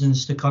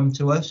reasons to come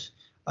to us.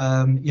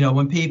 You know,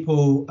 when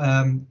people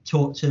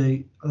talk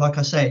to, like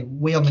I say,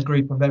 we on the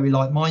group are very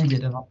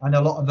like-minded, and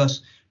a lot of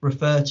us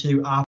refer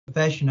to our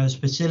profession as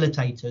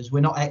facilitators. We're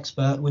not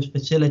expert, we're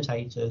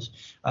facilitators.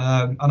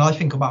 And I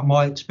think about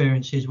my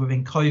experiences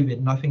within COVID,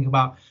 and I think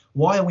about,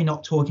 why are we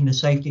not talking to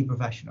safety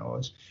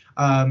professionals?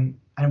 And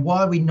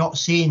why are we not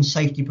seeing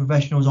safety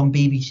professionals on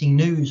BBC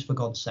News, for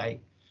God's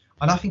sake?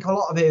 And I think a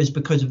lot of it is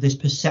because of this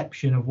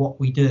perception of what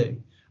we do.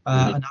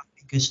 And I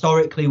think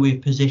historically we've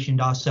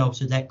positioned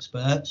ourselves as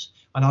experts,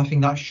 and I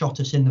think that shot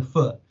us in the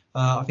foot.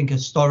 I think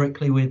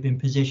historically we've been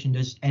positioned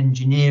as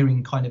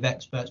engineering kind of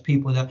experts,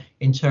 people that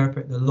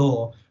interpret the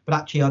law. But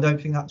actually, I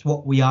don't think that's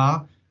what we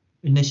are.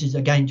 And this is,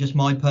 again, just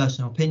my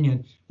personal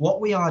opinion.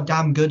 What we are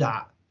damn good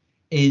at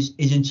is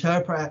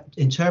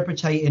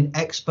interpreting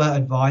expert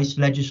advice,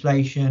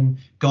 legislation,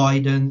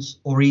 guidance,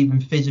 or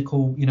even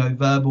physical,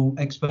 verbal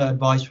expert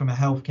advice from a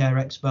healthcare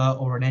expert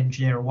or an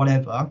engineer or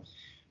whatever,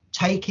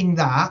 taking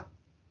that,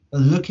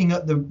 looking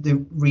at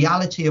the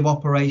reality of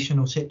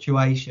operational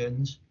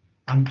situations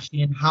and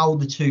seeing how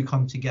the two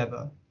come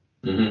together.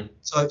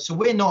 So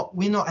we're not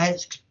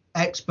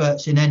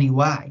experts in any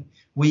way.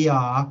 We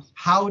are,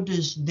 how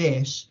does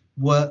this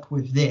work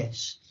with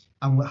this,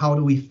 and how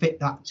do we fit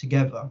that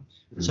together?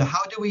 So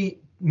how do we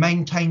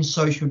maintain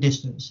social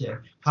distancing?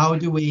 How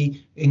do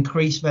we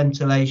increase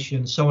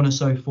ventilation, so on and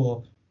so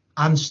forth,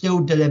 and still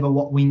deliver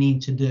what we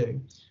need to do?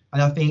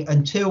 And I think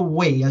until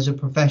we as a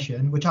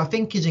profession, which I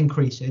think is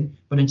increasing,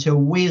 but until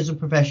we as a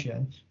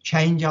profession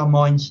change our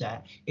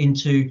mindset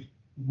into,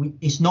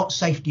 it's not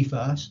safety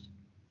first,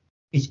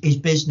 it's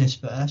business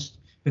first.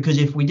 Because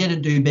if we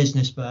didn't do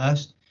business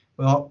first,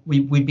 well,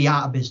 we'd be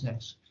out of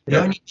business. The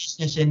only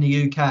business in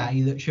the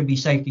UK that should be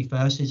safety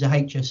first is a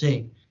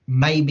HSE.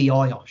 Maybe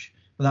IOSH,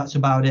 but that's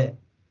about it.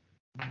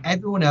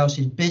 Everyone else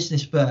is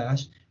business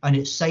first, and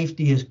its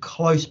safety is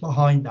close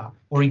behind that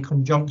or in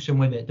conjunction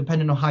with it,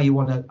 depending on how you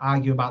want to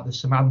argue about the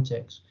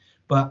semantics.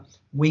 But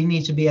we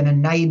need to be an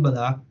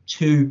enabler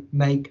to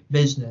make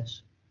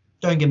business.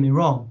 Don't get me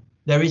wrong.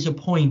 There is a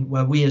point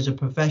where we as a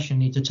profession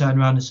need to turn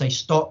around and say,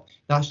 stop,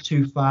 that's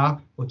too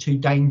far or too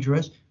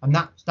dangerous. And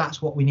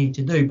that's what we need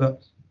to do.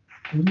 But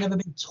we've never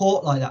been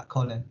taught like that,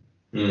 Colin.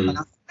 And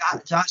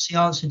that's the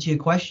answer to your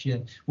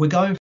question. We're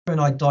going an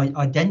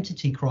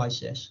identity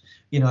crisis.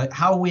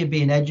 How we're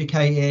being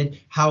educated,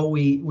 how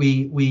we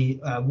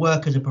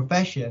work as a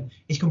profession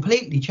is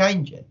completely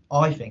changing,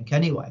 I think.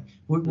 Anyway,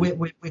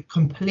 we're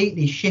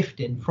completely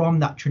shifting from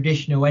that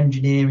traditional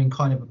engineering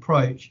kind of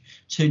approach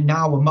to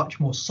now a much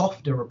more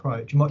softer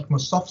approach, much more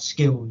soft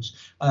skills,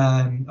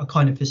 a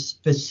kind of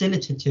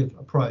facilitative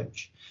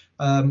approach.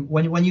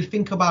 When you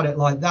think about it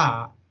like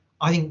that,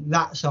 I think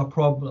that's our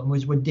problem,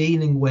 is we're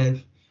dealing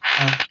with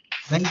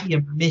maybe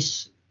a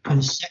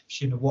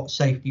misconception of what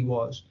safety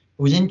was.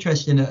 It was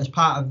interesting that as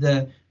part of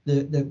the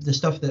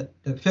stuff that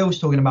Phil's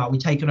talking about,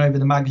 we've taken over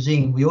the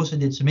magazine. We also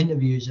did some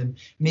interviews, and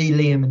me,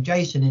 Liam and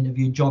Jason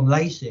interviewed John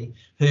Lacey,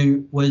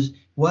 who was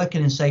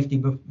working in safety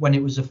when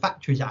it was the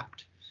Factories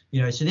Act.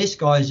 So this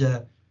guy's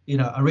a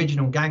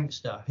original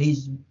gangster.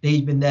 He's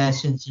been there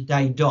since the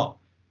day dot.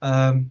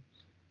 And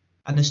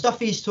the stuff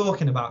he's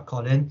talking about,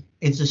 Colin,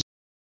 is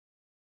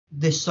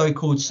this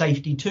so-called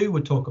safety 2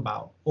 would talk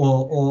about,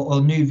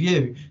 or new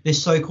view,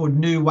 this so-called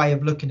new way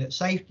of looking at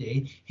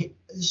safety.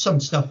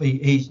 Some stuff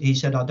he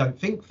said I don't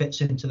think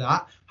fits into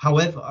that.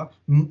 However,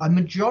 a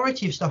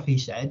majority of stuff he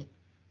said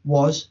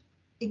was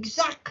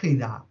exactly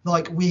that.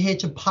 Like, we're here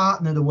to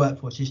partner the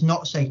workforce. It's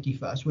not safety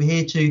first. We're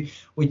here to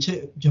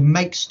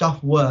make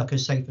stuff work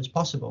as safe as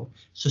possible.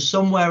 So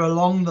somewhere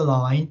along the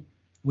line,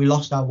 we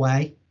lost our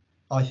way.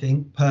 I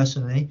think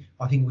personally,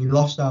 we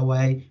lost our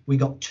way. We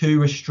got too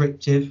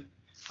restrictive.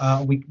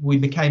 We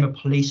became a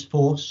police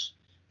force,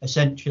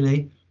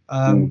 essentially,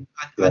 and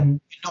you're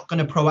not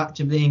going to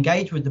proactively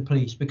engage with the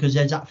police because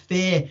there's that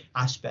fear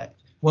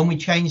aspect. When we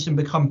change and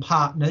become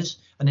partners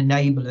and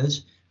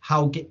enablers,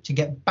 to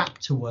get back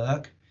to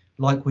work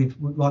like we've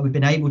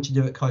been able to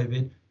do at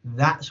COVID,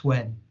 that's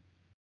when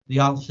the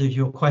answer to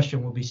your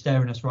question will be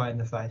staring us right in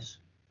the face.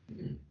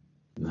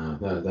 No,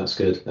 that's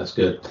good. That's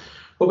good.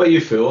 What about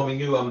you, Phil? I mean,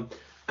 you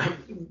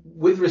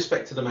with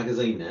respect to the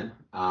magazine, then.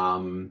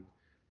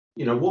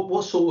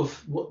 What sort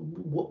of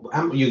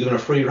what you given a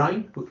free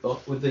rein with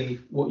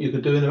what you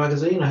could do in the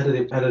magazine? How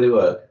did it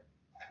work?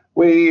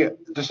 We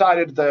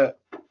decided that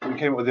we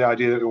came up with the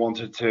idea that we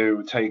wanted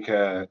to take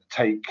a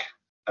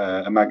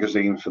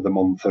magazine for the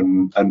month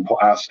and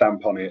put our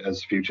stamp on it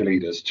as Future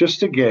Leaders, just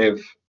to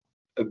give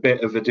a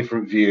bit of a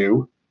different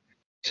view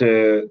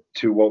to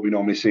what we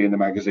normally see in the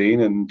magazine,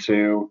 and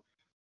to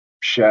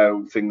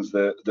show things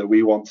that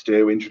we want to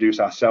do, introduce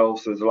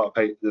ourselves. There's a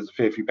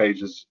fair few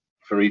pages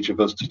for each of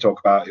us to talk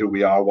about who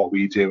we are, what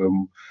we do,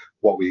 and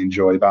what we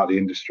enjoy about the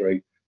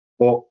industry.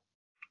 But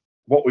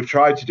what we've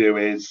tried to do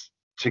is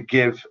to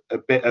give a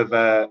bit of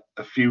a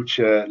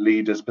future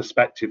leader's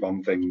perspective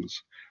on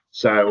things.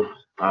 So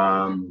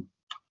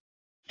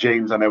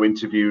James, I know,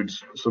 interviewed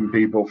some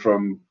people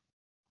from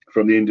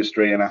the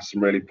industry and asked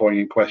some really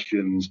poignant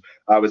questions.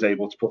 I was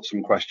able to put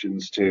some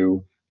questions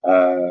to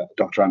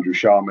Dr. Andrew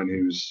Sharman,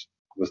 who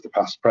was the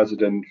past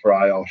president for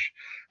IOSH.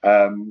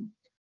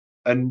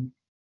 And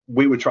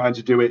we were trying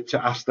to do it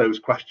to ask those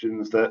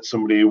questions that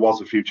somebody who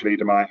was a future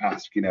leader might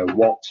ask.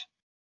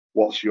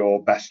 What's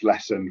your best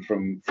lesson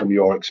from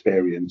your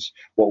experience?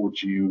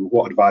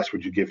 What advice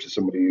would you give to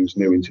somebody who's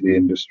new into the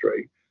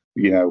industry?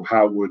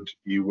 How would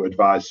you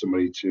advise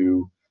somebody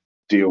to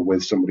deal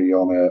with somebody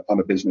on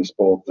a business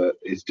board that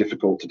is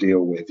difficult to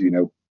deal with?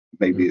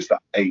 Maybe it's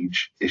that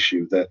age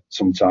issue that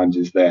sometimes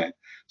is there.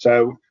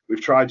 So we've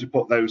tried to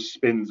put those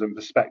spins and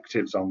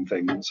perspectives on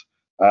things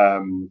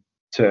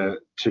to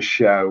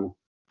show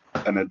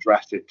and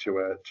address it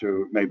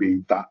to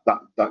maybe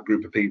that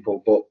group of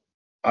people. But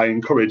I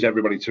encourage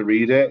everybody to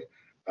read it.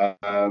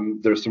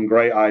 There are some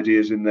great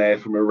ideas in there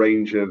from a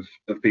range of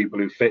people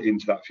who fit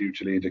into that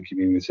future leader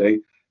community.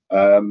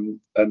 And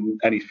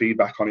any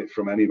feedback on it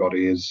from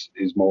anybody is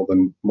more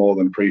than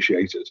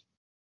appreciated.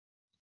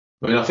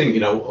 I mean, I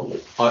think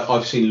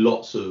I've seen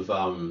lots of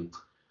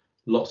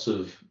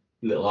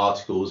little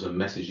articles and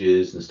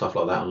messages and stuff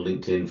like that on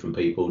LinkedIn from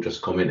people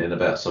just commenting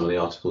about some of the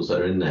articles that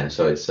are in there.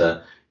 So it's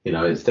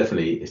it's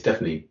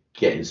definitely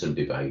getting some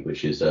debate,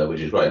 which is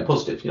great and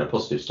positive.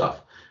 Positive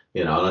stuff.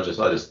 And I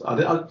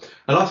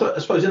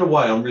suppose in a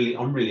way I'm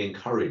really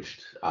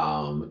encouraged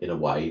in a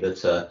way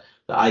that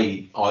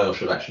IOSH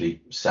have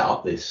actually set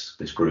up this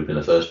group in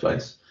the first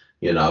place,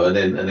 and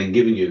then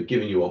giving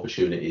you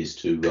opportunities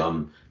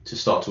to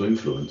start to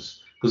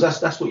influence, because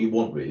that's what you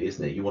want, really,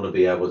 isn't it? You want to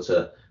be able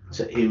to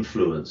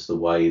influence the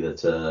way that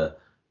the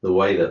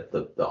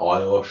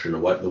IOSH and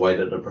the way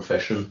that the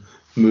profession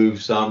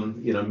moves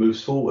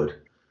forward.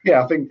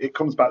 Yeah, I think it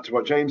comes back to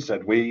what James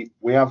said. We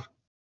have,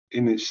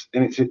 in its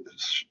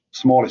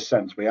smallest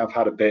sense, we have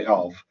had a bit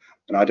of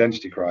an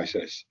identity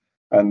crisis,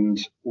 and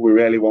we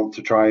really want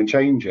to try and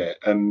change it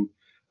and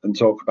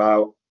talk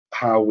about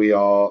how we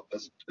are,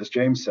 as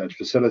James said,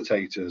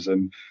 facilitators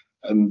and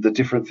the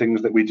different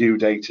things that we do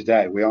day to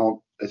day. We aren't,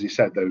 as he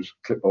said, those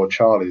clipboard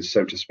Charlies,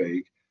 so to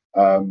speak.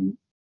 And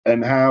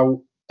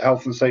how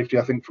health and safety,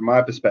 I think, from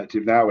my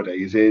perspective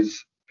nowadays,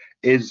 is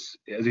as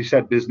he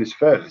said, business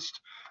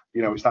first.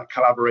 It's that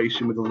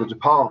collaboration with other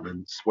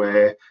departments,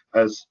 where,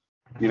 as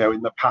in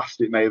the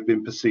past, it may have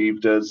been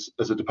perceived as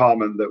a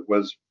department that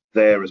was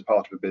there as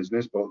part of a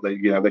business, but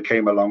they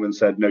came along and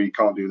said, no, you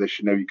can't do this,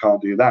 you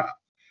can't do that.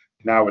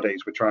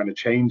 Nowadays, we're trying to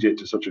change it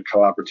to such a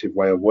collaborative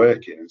way of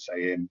working and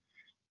saying,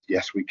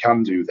 yes, we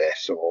can do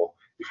this, or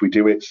if we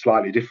do it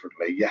slightly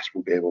differently, yes,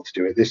 we'll be able to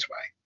do it this way.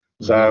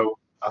 Mm-hmm. So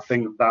I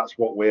think that's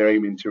what we're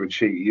aiming to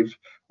achieve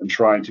and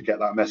trying to get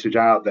that message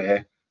out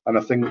there. And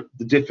I think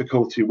the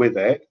difficulty with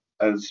it,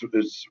 as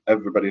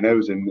everybody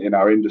knows in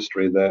our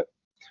industry, that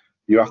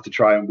you have to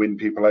try and win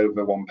people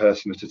over one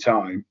person at a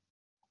time.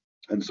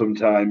 And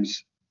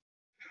sometimes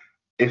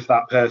if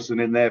that person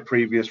in their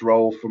previous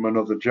role from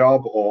another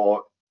job,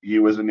 or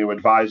you as a new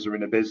advisor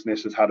in a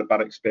business has had a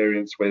bad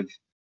experience with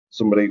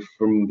somebody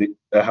from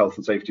a health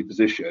and safety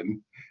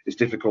position, it's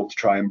difficult to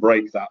try and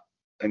break that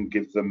and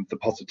give them the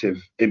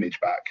positive image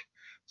back.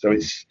 So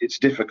it's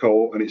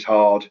difficult and it's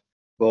hard,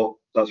 but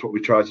that's what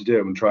we try to do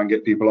and try and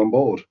get people on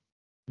board.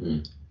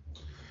 Mm.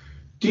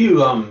 Do you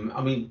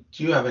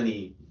do you have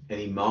any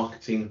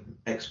marketing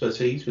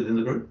expertise within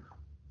the group?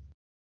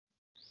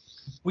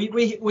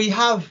 We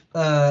have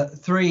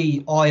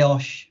 3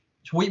 IOSH.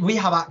 So we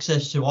have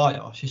access to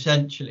IOSH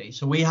essentially.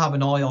 So we have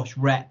an IOSH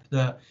rep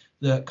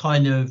that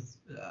kind of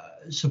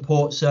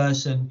supports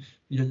us, and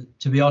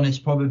to be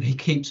honest, probably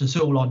keeps us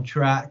all on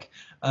track.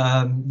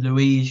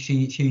 Louise,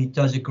 she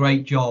does a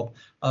great job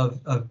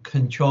of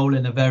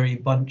controlling a very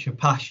bunch of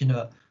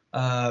passionate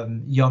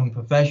young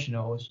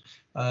professionals,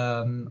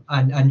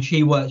 and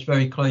she works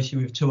very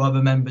closely with 2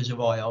 other members of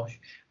IOSH,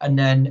 and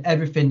then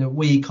everything that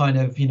we kind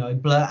of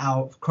blurt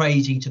out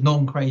crazy to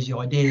non-crazy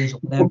ideas or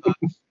whatever,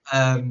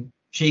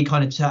 she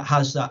kind of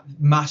has that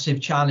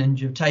massive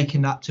challenge of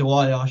taking that to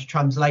IOSH,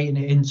 translating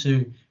it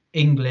into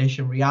English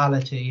and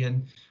reality,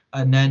 and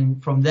then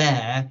from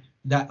there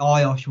that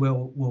IOSH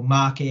will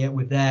market it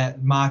with their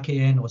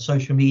marketing or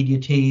social media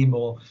team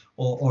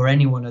or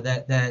any one of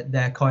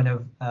their kind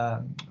of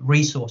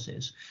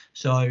resources.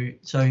 So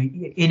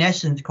in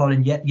essence,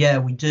 Colin, yeah,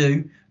 we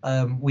do.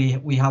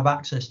 We have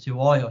access to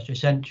IOSH.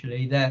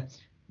 Essentially,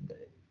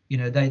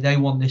 they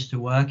want this to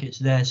work. It's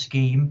their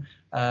scheme,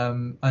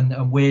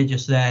 and we're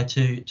just there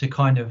to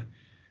kind of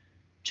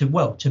to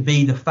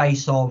be the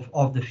face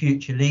of the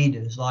future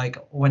leaders. Like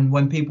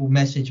when people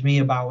message me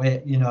about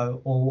it,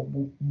 or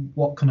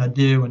what can I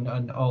do,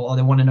 or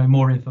they want to know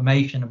more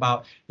information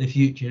about the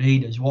future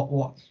leaders,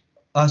 what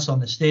us on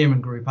the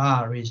steering group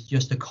is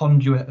just a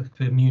conduit of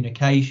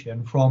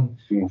communication from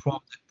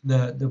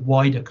the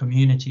wider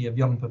community of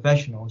young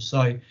professionals.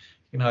 So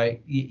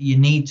you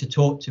need to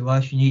talk to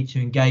us, you need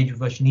to engage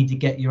with us, you need to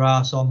get your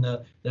ass on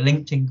the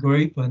LinkedIn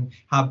group and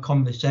have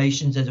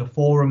conversations. There's a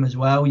forum as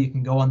well, you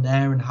can go on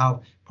there and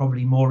have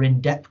probably more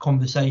in-depth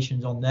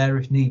conversations on there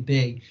if need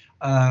be,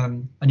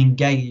 and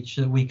engage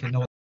so that we can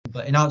know.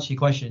 But in answer to your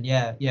question,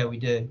 yeah we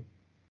do.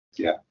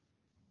 Yeah,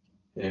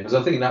 because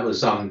I think that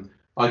was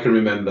I can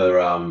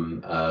remember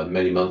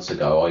many months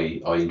ago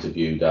I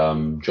interviewed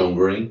John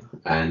Green,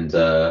 and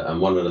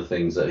one of the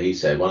things that he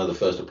said, one of the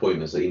first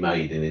appointments that he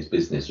made in his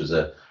business was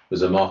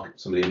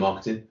somebody in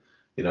marketing,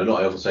 not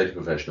a health and safety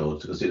professional,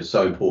 because it was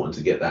so important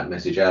to get that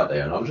message out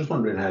there. And I was just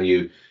wondering how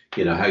you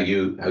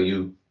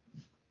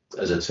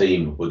as a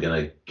team were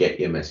going to get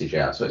your message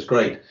out. So it's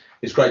great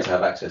to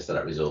have access to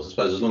that resource. I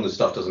suppose as long as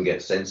stuff doesn't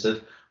get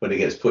censored when it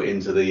gets put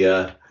into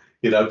the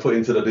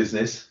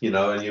business,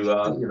 and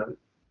you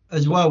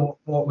as well,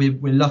 what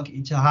we're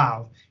lucky to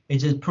have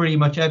is pretty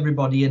much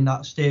everybody in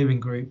that steering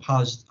group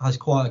has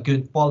quite a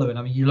good following.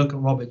 I mean, you look at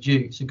Robert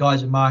Dukes, the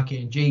guy's a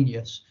marketing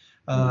genius.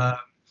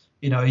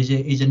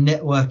 He's a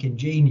networking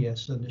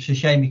genius, and it's a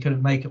shame he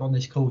couldn't make it on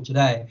this call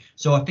today.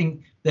 So I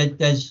think that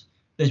there's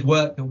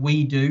work that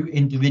we do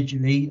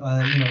individually.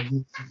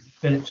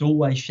 Philip's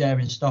always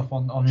sharing stuff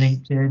on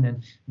LinkedIn,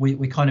 and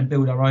we kind of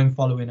build our own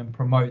following and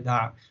promote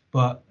that.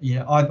 But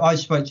I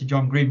spoke to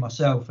John Green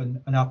myself, and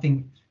I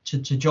think to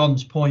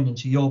John's point and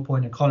to your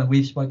point, and Colin,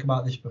 we've spoke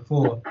about this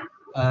before.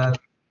 I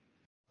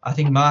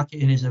think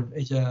marketing is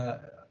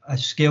a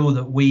skill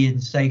that we in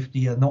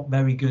safety are not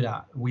very good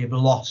at. We have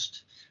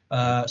lost.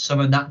 Some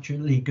are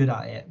naturally good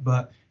at it,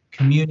 but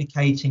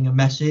communicating a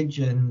message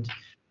and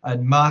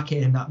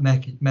marketing that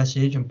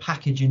message and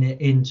packaging it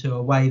into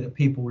a way that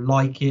people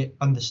like it,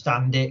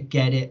 understand it,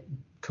 get it,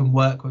 can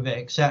work with it,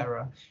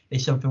 etc.,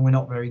 is something we're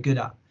not very good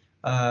at.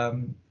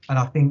 And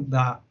I think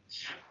that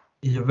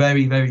is a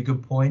very, very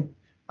good point.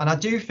 And I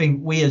do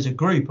think we as a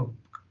group are,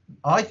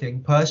 I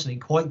think personally,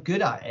 quite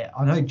good at it.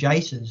 I know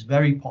Jason's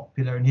very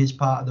popular in his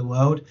part of the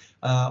world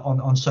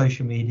on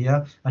social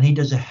media, and he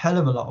does a hell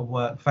of a lot of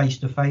work face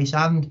to face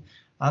and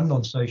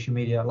on social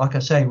media. Like I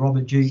say,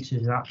 Robert Dukes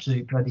is an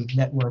absolute bloody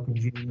networking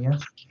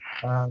genius.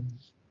 Go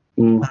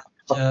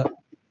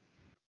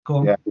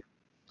on. Yeah,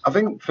 I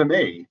think for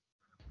me,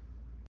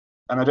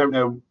 and I don't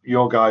know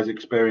your guys'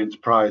 experience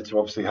prior to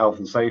obviously health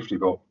and safety,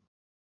 but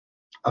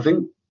I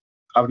think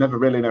I've never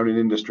really known an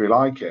industry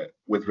like it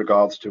with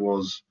regards to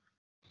us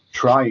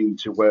trying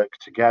to work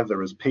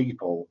together as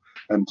people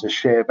and to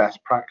share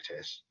best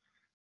practice.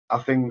 I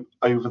think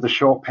over the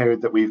short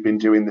period that we've been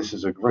doing this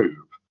as a group,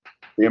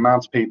 the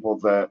amount of people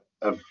that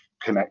have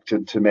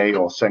connected to me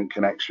or sent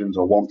connections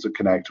or want to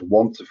connect,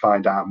 want to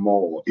find out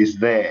more, is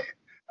there.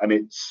 And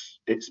it's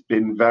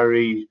been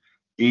very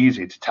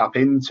easy to tap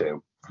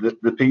into.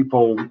 The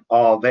people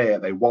are there.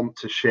 They want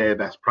to share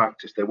best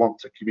practice. They want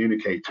to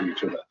communicate to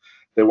each other.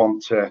 They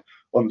want to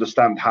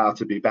understand how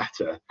to be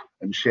better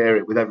and share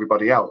it with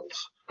everybody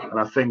else. And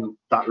I think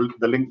that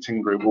the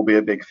LinkedIn group will be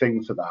a big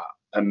thing for that.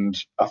 And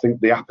I think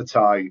the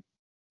appetite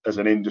as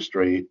an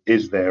industry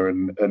is there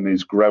and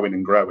is growing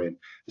and growing,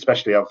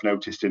 especially I've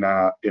noticed in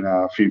our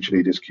Future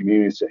Leaders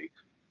community,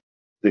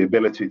 the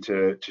ability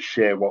to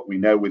share what we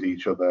know with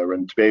each other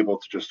and to be able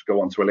to just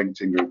go onto a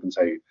LinkedIn group and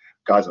say,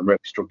 guys, I'm really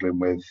struggling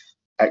with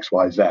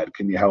XYZ.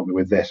 Can you help me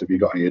with this? Have you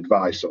got any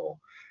advice? Or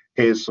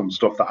here's some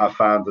stuff that I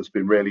found that's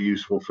been really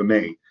useful for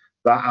me.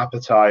 That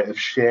appetite of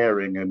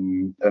sharing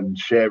and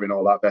sharing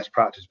all that best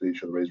practice with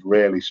each other is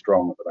really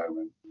strong at the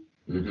moment.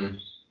 Mm-hmm.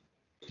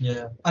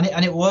 Yeah,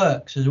 and it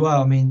works as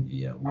well. I mean,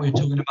 we were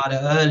talking about it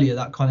earlier,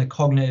 that kind of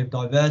cognitive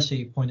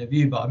diversity point of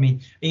view. But I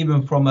mean,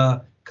 even from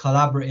a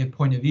collaborative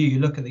point of view, you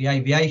look at the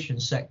aviation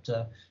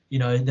sector.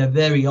 They're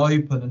very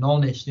open and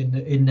honest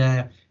in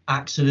their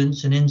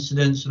accidents and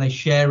incidents, and they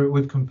share it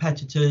with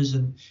competitors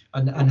and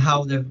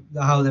how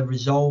they've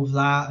resolved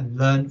that and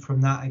learned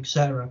from that,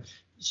 etc.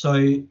 So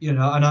and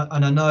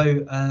I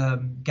know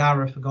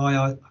Gareth, a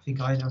guy I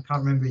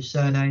can't remember his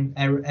surname,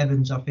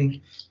 Evans, I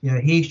think,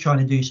 he's trying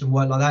to do some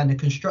work like that in the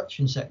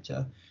construction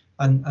sector,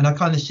 and I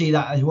kind of see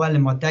that as well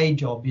in my day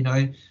job.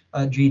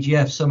 At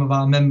GGF, some of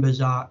our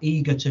members are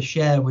eager to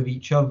share with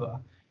each other.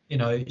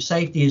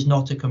 Safety is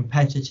not a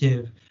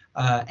competitive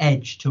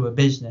edge to a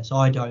business.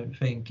 I don't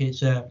think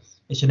it's an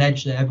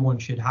edge that everyone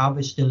should have.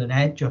 It's still an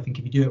edge. I think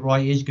if you do it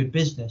right, it is good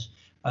business.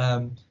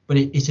 But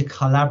it's a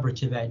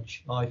collaborative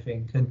edge, I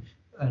think, and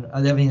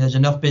I think there's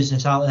enough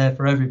business out there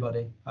for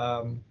everybody.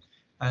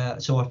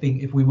 So I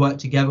think if we work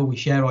together, we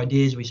share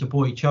ideas, we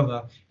support each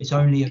other, it's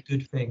only a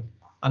good thing.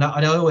 And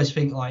I always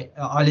think, like,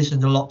 I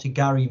listened a lot to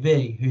Gary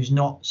Vee, who's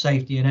not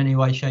safety in any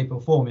way, shape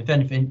or form. If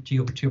anything, to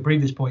your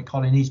previous point,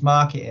 Colin, he's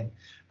marketing.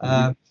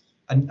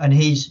 And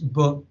his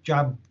book,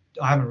 Jab,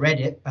 I haven't read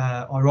it,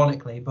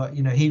 ironically, but,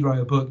 he wrote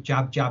a book,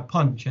 Jab, Jab,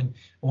 Punch. And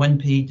when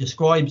he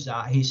describes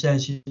that, he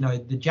says,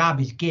 the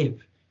jab is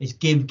give. It's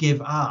give,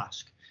 give,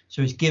 ask.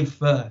 So it's give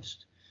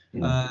first.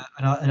 And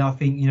I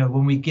think,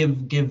 when we give,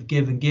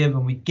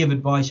 and we give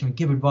advice, and we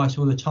give advice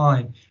all the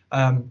time,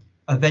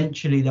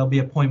 eventually there'll be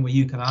a point where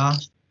you can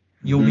ask.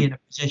 You'll be in a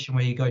position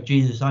where you go,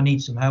 Jesus, I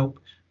need some help,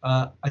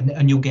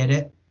 and you'll get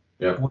it.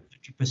 Yeah,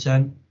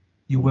 100%.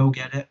 You will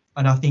get it.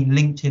 And I think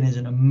LinkedIn is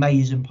an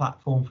amazing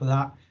platform for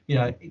that.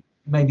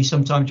 Maybe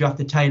sometimes you have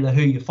to tailor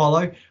who you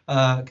follow,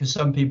 because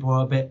some people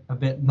are a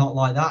bit not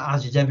like that,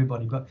 as is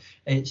everybody. But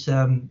it's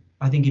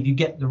I think if you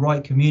get the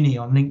right community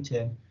on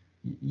LinkedIn,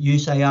 you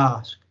say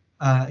ask.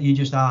 You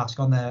just ask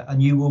on there,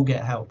 and you will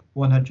get help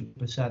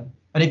 100%.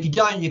 And if you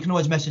don't, you can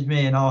always message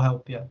me, and I'll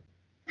help you.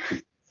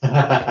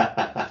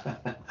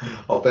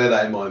 I'll bear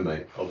that in mind,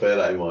 mate. I'll bear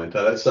that in mind.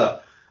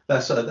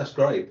 That's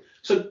great.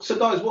 So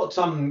guys, what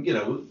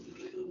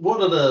what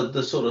are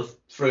the sort of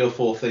 3 or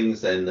 4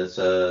 things then that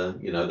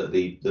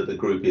that the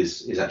group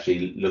is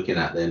actually looking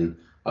at then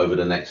over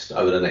the next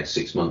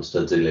 6 months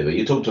to deliver?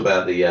 You talked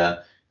about the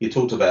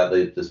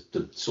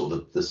sort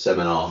of the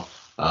seminar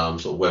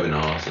sort of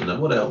webinars, and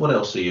what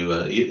else are you?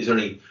 Is there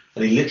any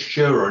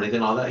literature or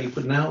anything like that you're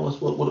putting out?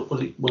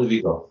 What have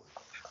you got?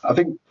 I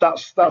think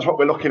that's what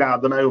we're looking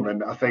at the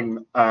moment. I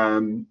think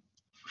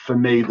for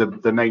me,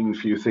 the main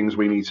few things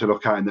we need to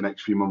look at in the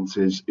next few months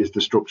is the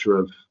structure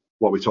of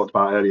what we talked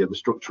about earlier, the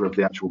structure of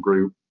the actual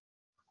group,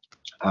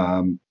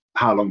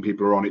 how long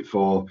people are on it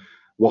for,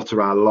 what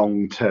are our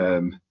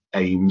long-term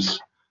aims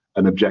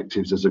and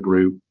objectives as a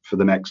group for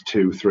the next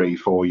 2, 3,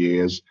 4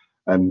 years,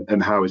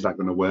 and how is that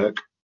going to work.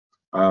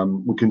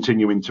 We're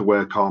continuing to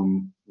work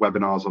on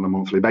webinars on a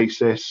monthly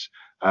basis.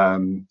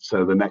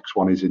 So the next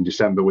one is in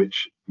December,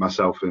 which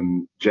myself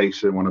and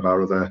Jason, one of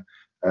our other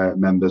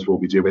members, will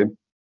be doing.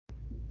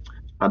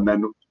 And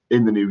then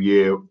in the new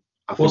year,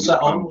 what's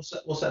that on?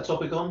 What's that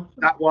topic on?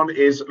 That one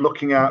is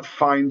looking at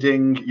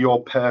finding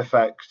your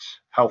perfect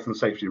health and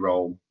safety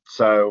role.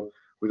 So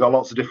we've got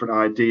lots of different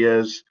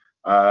ideas.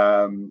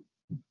 I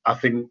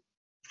think,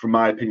 from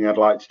my opinion, I'd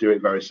like to do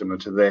it very similar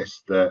to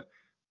this, that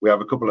we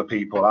have a couple of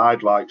people.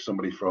 I'd like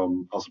somebody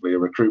from possibly a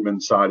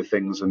recruitment side of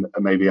things and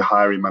maybe a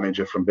hiring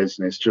manager from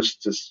business,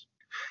 just to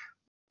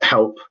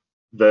help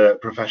the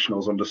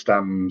professionals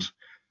understand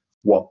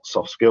what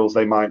soft skills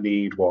they might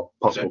need, what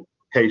possible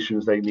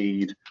qualifications they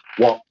need,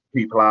 what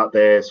people out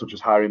there, such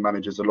as hiring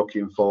managers, are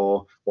looking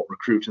for, what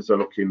recruiters are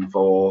looking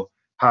for,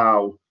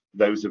 how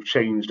those have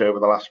changed over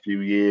the last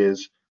few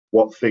years,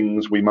 what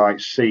things we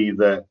might see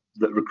that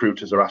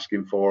recruiters are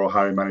asking for or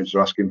hiring managers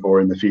are asking for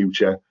in the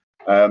future.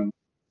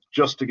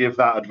 Just to give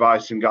that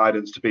advice and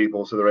guidance to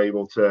people so they're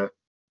able to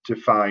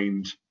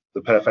find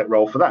the perfect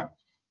role for them.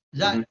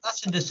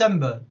 That's in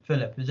December,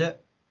 Philip, is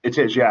it? It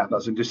is, yeah.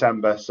 That's in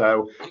December.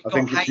 So I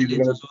think it's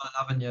Hayley's as well,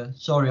 haven't you?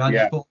 Sorry, I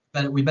just thought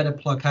we better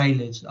plug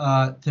Hayley's.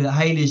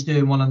 Hayley's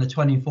doing one on the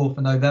 24th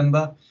of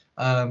November.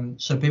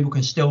 So people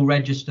can still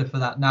register for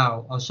that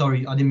now. Oh,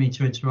 sorry, I didn't mean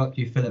to interrupt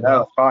you, Philip. No,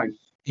 that's fine.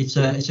 It's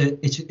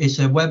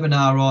a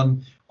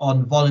webinar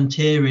on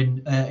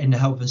volunteering in the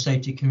health and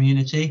safety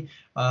community,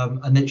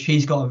 and that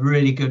she's got a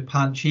really good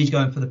she's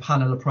going for the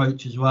panel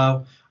approach as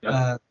well.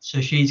 Yeah.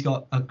 So she's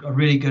got a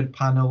really good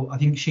panel. I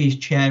think she's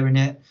chairing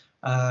it,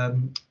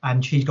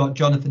 and she's got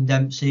Jonathan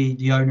Dempsey,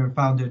 the owner and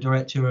founder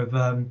director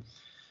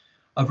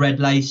of Red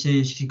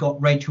Laces. She's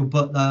got Rachel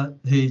Butler,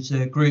 who's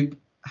a group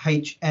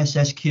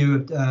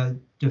HSSQ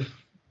of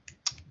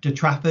De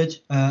Trafford.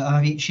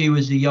 I think she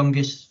was the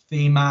youngest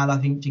female, I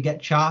think, to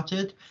get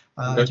chartered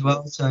as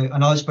well. So,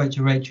 and I spoke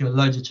to Rachel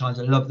loads of times.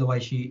 I love the way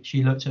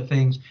she looked at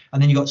things.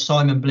 And then you got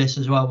Simon Bliss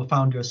as well, the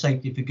founder of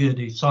Safety for Good,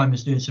 who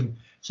Simon's doing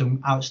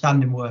some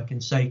outstanding work in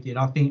safety. And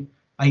I think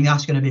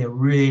that's going to be a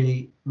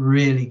really,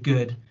 really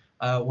good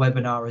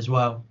webinar as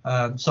well.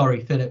 Sorry,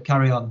 Philip,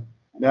 carry on.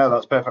 No,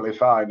 that's perfectly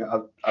fine.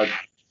 I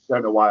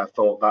don't know why I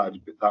thought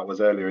that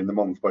was earlier in the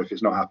month, but if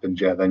it's not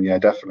happened yet, then yeah,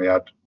 definitely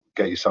I'd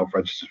get yourself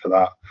registered for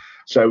that.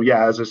 So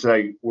yeah, as I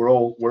say, we're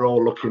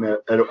all looking at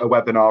a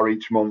webinar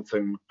each month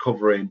and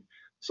covering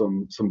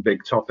some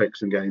big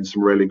topics and getting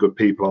some really good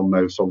people on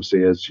those.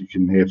 Obviously, as you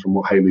can hear from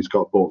what Hayley's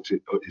got booked,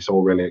 it's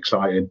all really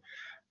exciting.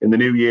 In the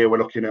new year, we're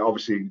looking at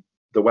obviously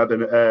the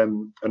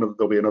webinar.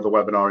 There'll be another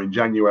webinar in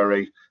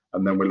January,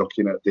 and then we're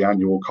looking at the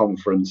annual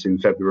conference in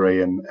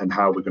February and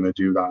how we're going to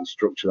do that and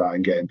structure that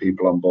and getting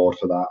people on board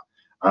for that.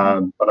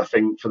 But I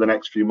think for the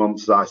next few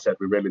months, as I said,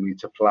 we really need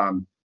to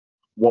plan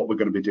what we're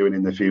going to be doing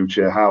in the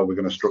future, how we're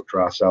going to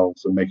structure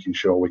ourselves, and making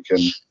sure we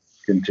can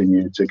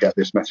continue to get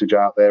this message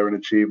out there and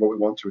achieve what we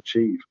want to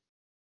achieve.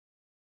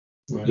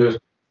 Good.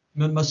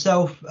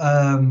 Myself,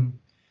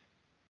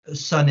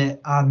 Sunit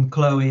and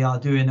Chloe are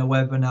doing a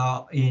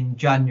webinar in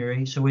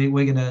January, so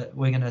we're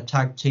gonna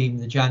tag team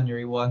the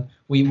January one.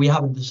 We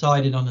haven't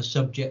decided on a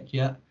subject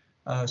yet,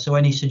 so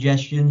any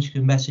suggestions you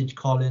can message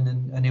Colin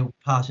and he'll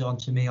pass it on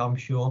to me, I'm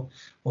sure,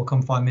 or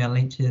come find me on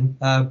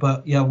LinkedIn.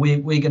 But yeah,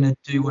 we're gonna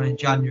do one in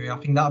January. I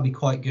think that'll be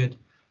quite good.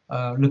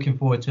 Looking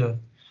forward to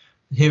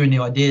hearing the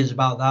ideas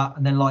about that.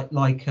 And then like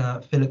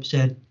Philip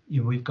said,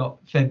 we've got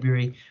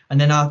February, and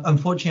then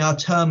unfortunately our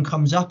term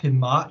comes up in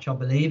March, I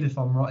believe, if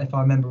I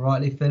remember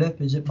rightly. Philip,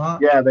 is it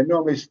March? Yeah, they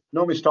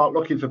normally start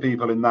looking for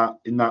people in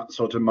that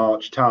sort of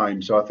March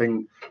time. So I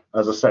think,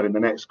 as I said, in the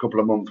next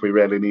couple of months we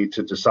really need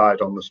to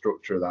decide on the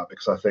structure of that,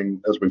 because I think,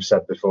 as we've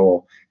said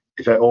before,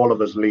 if all of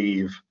us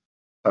leave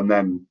and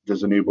then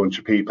there's a new bunch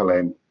of people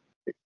in,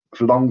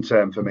 for long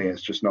term, for me,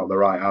 it's just not the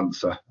right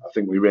answer. I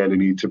think we really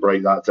need to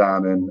break that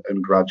down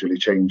and gradually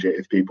change it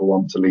if people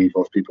want to leave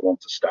or if people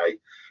want to stay,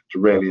 to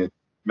really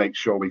make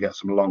sure we get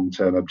some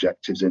long-term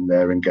objectives in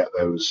there and get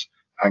those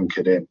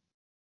anchored in.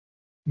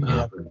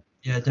 Yeah,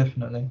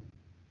 definitely.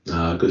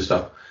 Good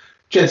stuff.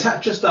 Gents,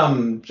 just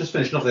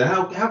finishing off there.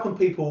 How can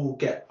people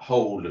get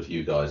hold of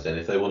you guys then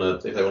if they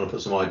want to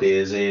put some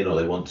ideas in, or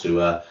they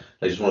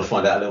just want to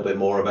find out a little bit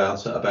more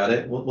about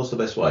it? What's the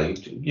best way?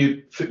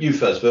 You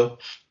first, Phil.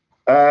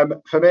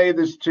 For me,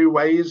 there's two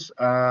ways.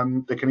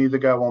 They can either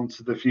go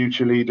onto the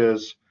Future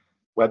Leaders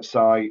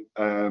website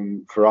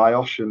for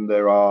IOSH, and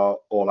there are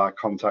all our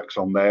contacts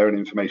on there and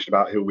information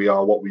about who we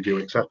are, what we do,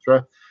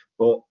 etc.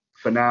 But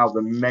for now,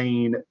 the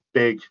main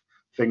big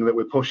thing that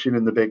we're pushing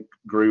in the big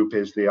group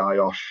is the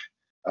IOSH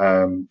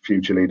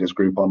Future Leaders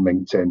group on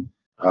LinkedIn.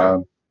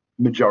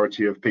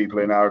 Majority of people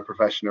in our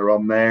profession are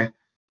on there.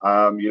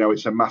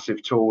 It's a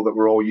massive tool that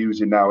we're all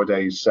using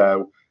nowadays.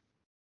 So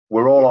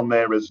we're all on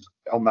there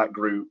on that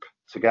group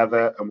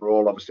together, and we're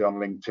all obviously on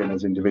LinkedIn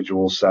as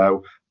individuals.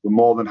 So we're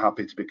more than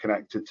happy to be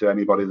connected to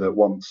anybody that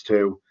wants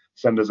to.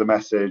 Send us a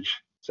message,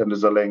 send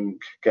us a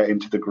link, get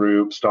into the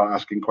group, start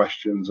asking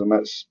questions, and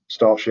let's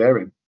start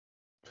sharing.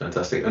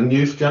 Fantastic. And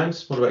you,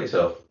 James, what about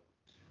yourself?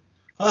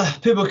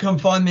 People can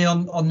find me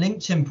on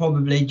LinkedIn,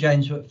 probably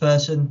James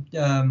McPherson.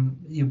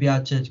 You'll be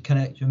able to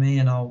connect with me,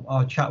 and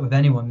I'll chat with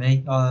anyone,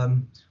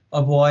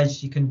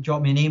 Otherwise, you can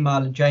drop me an email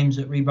at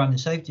james@rebranding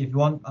safety if you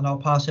want, and I'll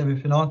pass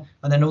everything on.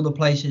 And then all the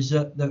places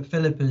that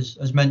Philip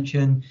has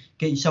mentioned,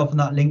 get yourself in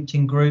that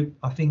LinkedIn group.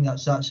 I think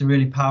that's a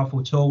really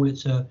powerful tool.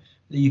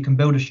 You can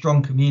build a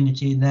strong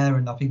community in there,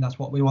 and I think that's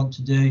what we want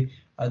to do.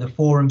 The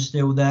forum's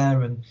still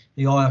there, and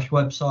the IOSH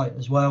website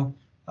as well.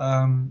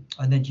 And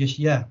then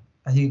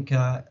I think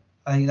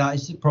that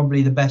is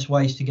probably the best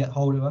ways to get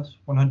hold of us.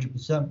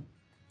 100%.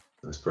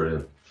 That's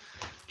brilliant.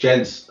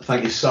 Gents,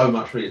 thank you so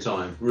much for your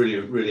time. Really,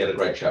 really had a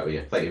great chat with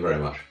you. Thank you very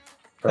much.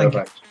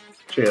 Perfect.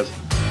 Cheers.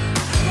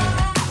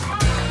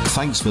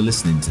 Thanks for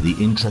listening to the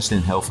Interest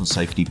in Health and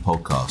Safety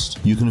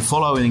podcast. You can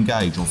follow and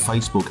engage on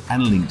Facebook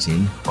and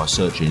LinkedIn by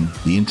searching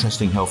the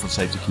Interesting Health and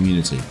Safety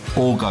Community,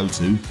 or go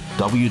to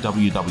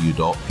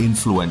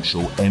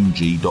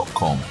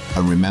www.influentialmg.com.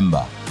 And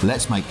remember,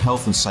 let's make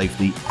health and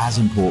safety as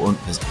important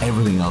as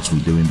everything else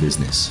we do in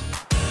business.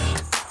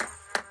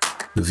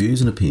 The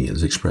views and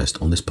opinions expressed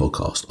on this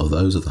podcast are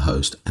those of the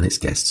host and its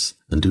guests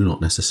and do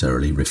not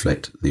necessarily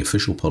reflect the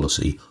official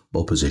policy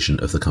or position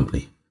of the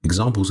company.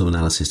 Examples of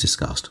analysis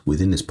discussed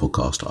within this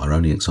podcast are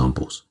only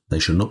examples. They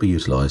should not be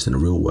utilised in the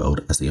real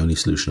world as the only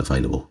solution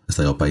available, as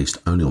they are based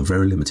only on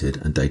very limited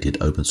and dated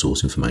open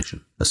source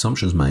information.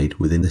 Assumptions made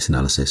within this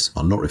analysis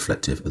are not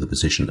reflective of the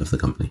position of the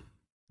company.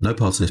 No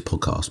part of this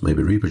podcast may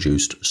be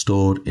reproduced,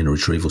 stored in a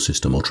retrieval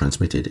system or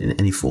transmitted in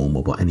any form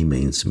or by any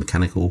means,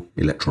 mechanical,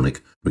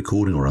 electronic,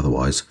 recording or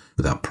otherwise,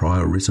 without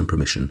prior written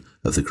permission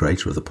of the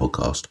creator of the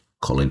podcast,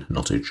 Colin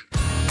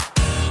Nottage.